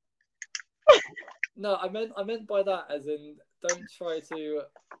 No, I meant by that as in don't try to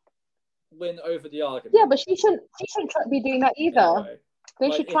win over the argument. Yeah, but she shouldn't be doing that either.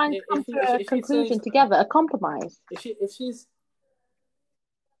 They should try and come to a conclusion together, a compromise. If she's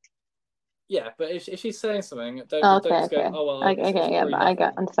yeah, but if she's saying something, don't just go, oh well, okay, yeah, but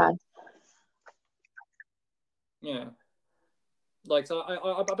I understand. Yeah, like so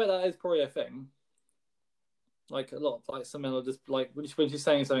I bet that is probably a thing. Like a lot, like some men will just like when she's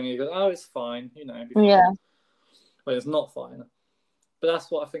saying something, you go, oh, it's fine, Yeah. But it's not fine. But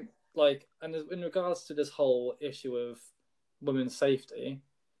that's what I think. Like, and in regards to this whole issue of women's safety,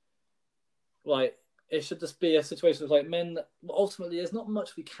 like it should just be a situation of like men. Ultimately, there's not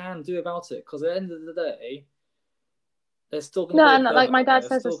much we can do about it because at the end of the day, there's still going to be and like my dad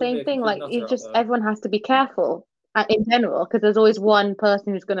says the same thing. Like it's just everyone has to be careful in general because there's always one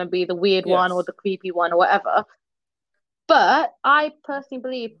person who's going to be the weird one or the creepy one or whatever. But I personally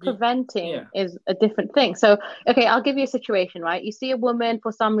believe preventing is a different thing. So, okay, I'll give you a situation, right? You see a woman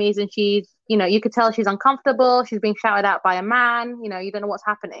for some reason, she's, you could tell she's uncomfortable. She's being shouted at by a man. You don't know what's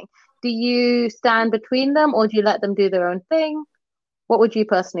happening. Do you stand between them or do you let them do their own thing? What would you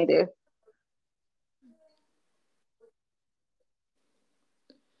personally do?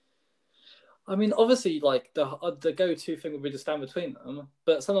 I mean, obviously, like the go-to thing would be to stand between them.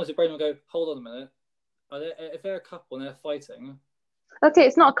 But sometimes your brain will go, hold on a minute. If they're a couple and they're fighting. Okay,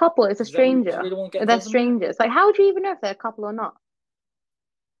 it's not a couple, it's a stranger. Really they're strangers. Like, how do you even know if they're a couple or not?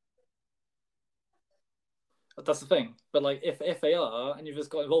 That's the thing. But like, if they are, and you've just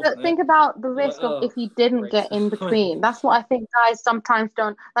got involved in think about the risk of if you didn't get in between. That's what I think guys sometimes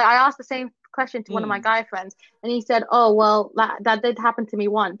don't. Like, I asked the same question to one of my guy friends, and he said, "Oh, well, that did happen to me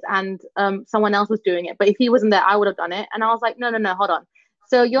once, and someone else was doing it. But if he wasn't there, I would have done it." And I was like, "No, hold on.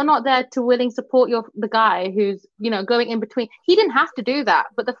 So you're not there to willing support the guy who's going in between. He didn't have to do that,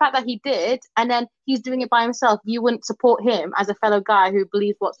 but the fact that he did, and then he's doing it by himself, you wouldn't support him as a fellow guy who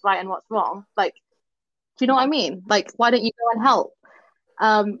believes what's right and what's wrong. Like, do you know what I mean? Like, why don't you go and help?"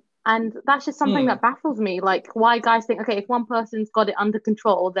 And that's just something that baffles me. Like, why guys think, okay, if one person's got it under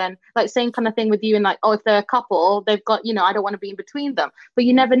control, then like same kind of thing with you. And like, oh, if they're a couple, they've got, I don't want to be in between them. But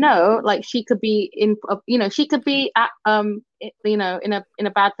you never know. Like, she could be she could be at, in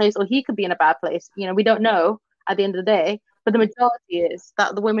a bad place, or he could be in a bad place. We don't know at the end of the day. But the majority is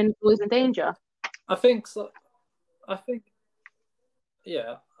that the women's always in danger. I think so.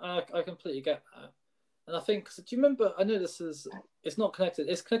 Yeah, I completely get that. And I think, do you remember? I know it's not connected.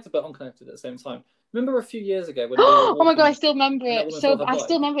 It's connected but unconnected at the same time. Remember a few years ago when we were walking, oh my god, I still remember it. So I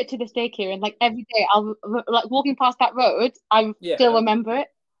still remember it to this day, Kieran. Like every day, I'll like walking past that road. I still remember it.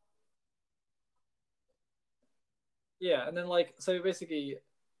 Yeah, and then like so basically,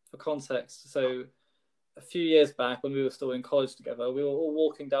 for context, so a few years back when we were still in college together, we were all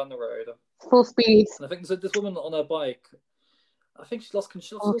walking down the road, full speed. And I think so this woman on her bike. I think she lost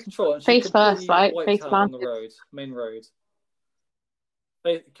control and she face first, right? wiped face out on the road, main road.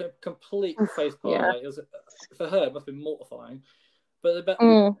 Complete face plant. Like, it was, for her, it must have been mortifying. But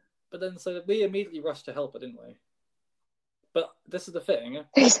But then, so we immediately rushed to help her, didn't we? But this is the thing: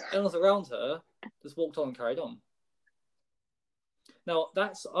 everyone around her just walked on and carried on. Now,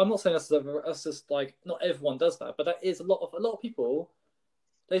 I'm not saying that's just like not everyone does that, but that is a lot of people.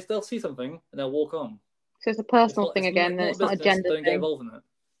 They'll see something and they'll walk on. So it's a personal thing again, and it's not a gender don't thing. Get involved in it.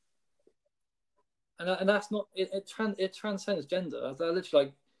 And that's not it transcends gender. They're literally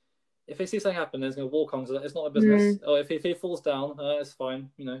like, if they see something happen, they're going to walk on. So it's not a business. Or if he falls down, it's fine.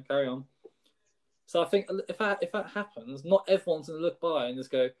 Carry on. So I think if that happens, not everyone's going to look by and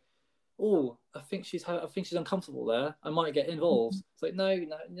just go, "Oh, I think she's uncomfortable there. I might get involved." It's like no,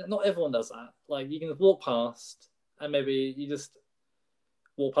 not everyone does that. Like you can walk past, and maybe you just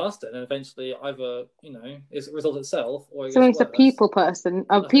walk past it, and eventually either it resolves itself, or it so it's worse. A people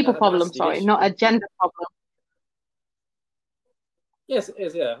problem. Sorry, not a gender problem. Yes, it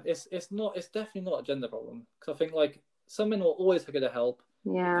is. Yeah, it's not. It's definitely not a gender problem, because I think like some men will always going to help,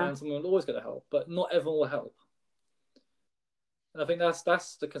 and some women will always going to help, but not everyone will help. And I think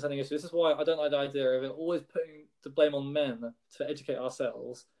that's the concerning issue. This is why I don't like the idea of it always putting the blame on men to educate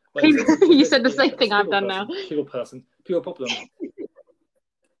ourselves. You said the same thing I've done now. People problem.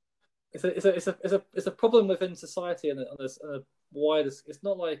 It's a problem within society and a wider. It's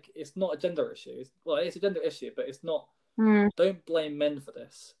not a gender issue. Well, it's a gender issue, but it's not. Don't blame men for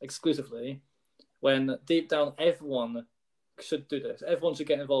this exclusively, when deep down everyone should do this. Everyone should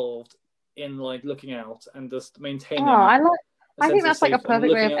get involved in like looking out and just maintaining. I think that's like a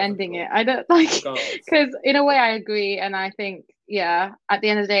perfect way of ending it. I don't like, because in a way I agree, and I think at the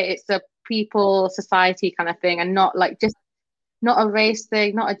end of the day it's a people society kind of thing, and not like just not a race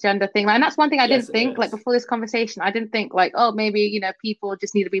thing, not a gender thing. And that's one thing I didn't think like before this conversation. I didn't think like, oh, maybe people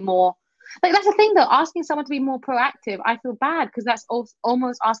just need to be more like, that's the thing though, asking someone to be more proactive. I feel bad because that's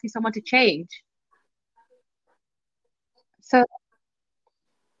almost asking someone to change. So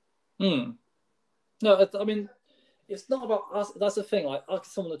no, I mean, it's not about us. That's the thing. Like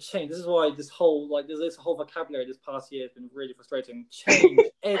asking someone to change. This is why this whole vocabulary this past year has been really frustrating. Change,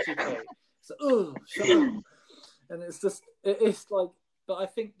 educate. So, shut up. And it's just it's like. But I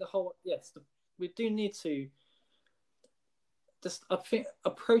think we do need to just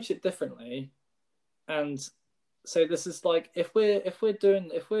approach it differently, and so this is like if we're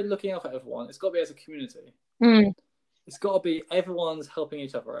looking out for everyone, it's got to be as a community. It's got to be everyone's helping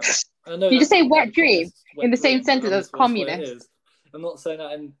each other out. I know you just say wet dream in the same sentence as communist. I'm not saying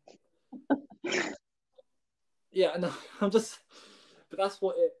that in. Yeah, no, I'm just. But that's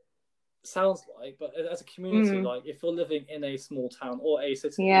what it sounds like. But as a community, like if you're living in a small town or a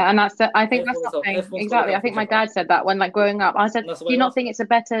city, and I think that's something exactly. I think my dad said that when like growing up. I said, do you not think it's a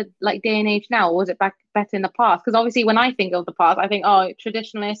better like day and age now, or was it better in the past? Because obviously, when I think of the past, I think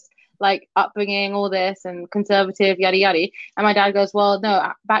traditionalists. Like upbringing, all this, and conservative, yada yada. And my dad goes, well,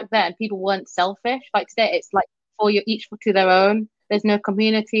 no, back then people weren't selfish. Like today, it's like for you each to their own. There's no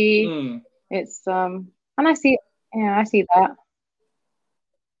community. It's and I see that.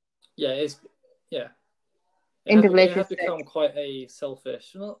 Yeah, It has become quite a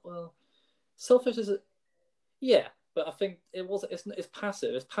selfish. Selfish is but I think it's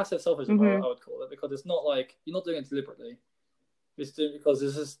passive. It's passive selfism. I would call it, because it's not like you're not doing it deliberately. It's doing it because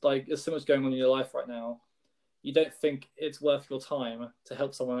there's so much going on in your life right now. You don't think it's worth your time to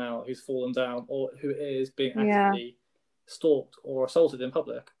help someone out who's fallen down or who is being actively stalked or assaulted in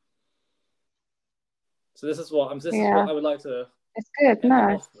public. So this is what I would like to. It's good.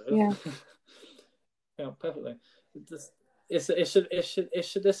 Nice. Yeah. Yeah, perfectly.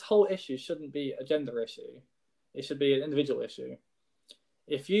 This whole issue shouldn't be a gender issue. It should be an individual issue.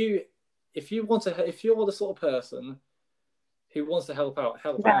 If you're the sort of person who wants to help out.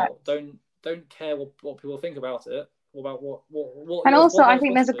 Don't care what people think about it, or about what. And also, I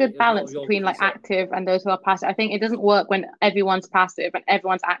think there's a good balance between like active and those who are passive. I think it doesn't work when everyone's passive and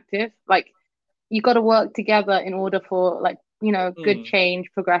everyone's active. Like you got to work together in order for like good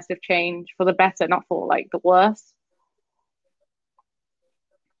change, progressive change, for the better, not for like the worse.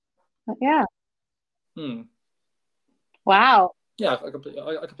 But, yeah. Wow. Yeah, I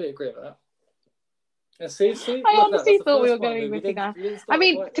completely agree with that. See, I honestly thought we were going to be missing out. I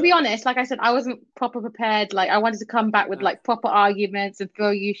mean, to be honest, like I said, I wasn't proper prepared. Like I wanted to come back with like proper arguments and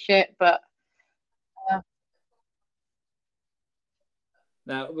throw you shit, but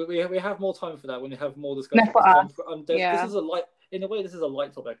now we have more time for that when we have more discussion. This is a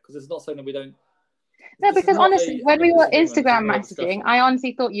light topic because it's not something that we don't. No, because honestly, when we were Instagram messaging, I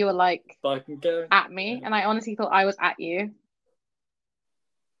honestly thought you were like at me, and I honestly thought I was at you.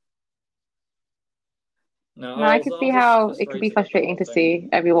 No, I could see how it could be frustrating to see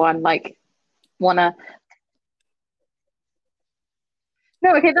everyone like wanna.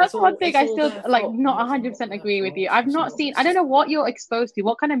 No, okay, that's one thing It's I all still their like fault. not No, it's not 100% their agree with you. fault. I've It's not not. seen, I don't know what you're exposed to,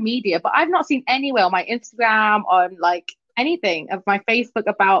 what kind of media, but I've not seen anywhere on my Instagram, on like anything of my Facebook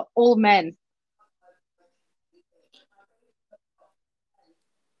about all men.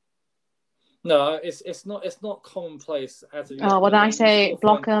 No, it's not commonplace as of Oh, yet, well, but then I you say still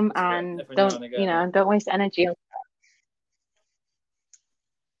block find them pockets of it and every now don't, and again. don't waste energy.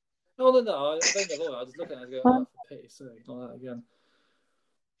 No, no, no. I don't get wrong. I just look at it and go, Well, oh, for pity's sake, not that again.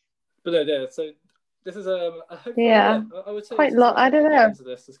 But no, yeah. So this is hopefully, yeah, yeah. I would say quite this a is lot. a I don't helpful get know. into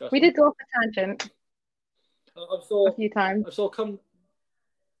this We discussion. did go off a tangent I'm a sure. few times. I'm sure.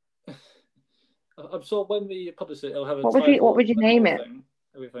 I'm sure when we publish it, it'll have a What title would you and name it?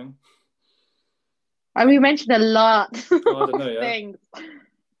 everything. I mean, we mentioned a lot Oh, I don't of know. Yeah. things.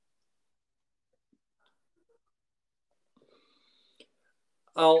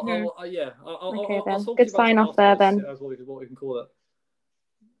 Yeah. Okay, I'll then. talk to Good you about it sign off there, afterwards. then. Yeah, as what we can call it.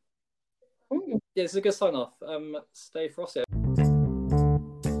 Mm. Yeah, it's a good sign off. Stay frosty.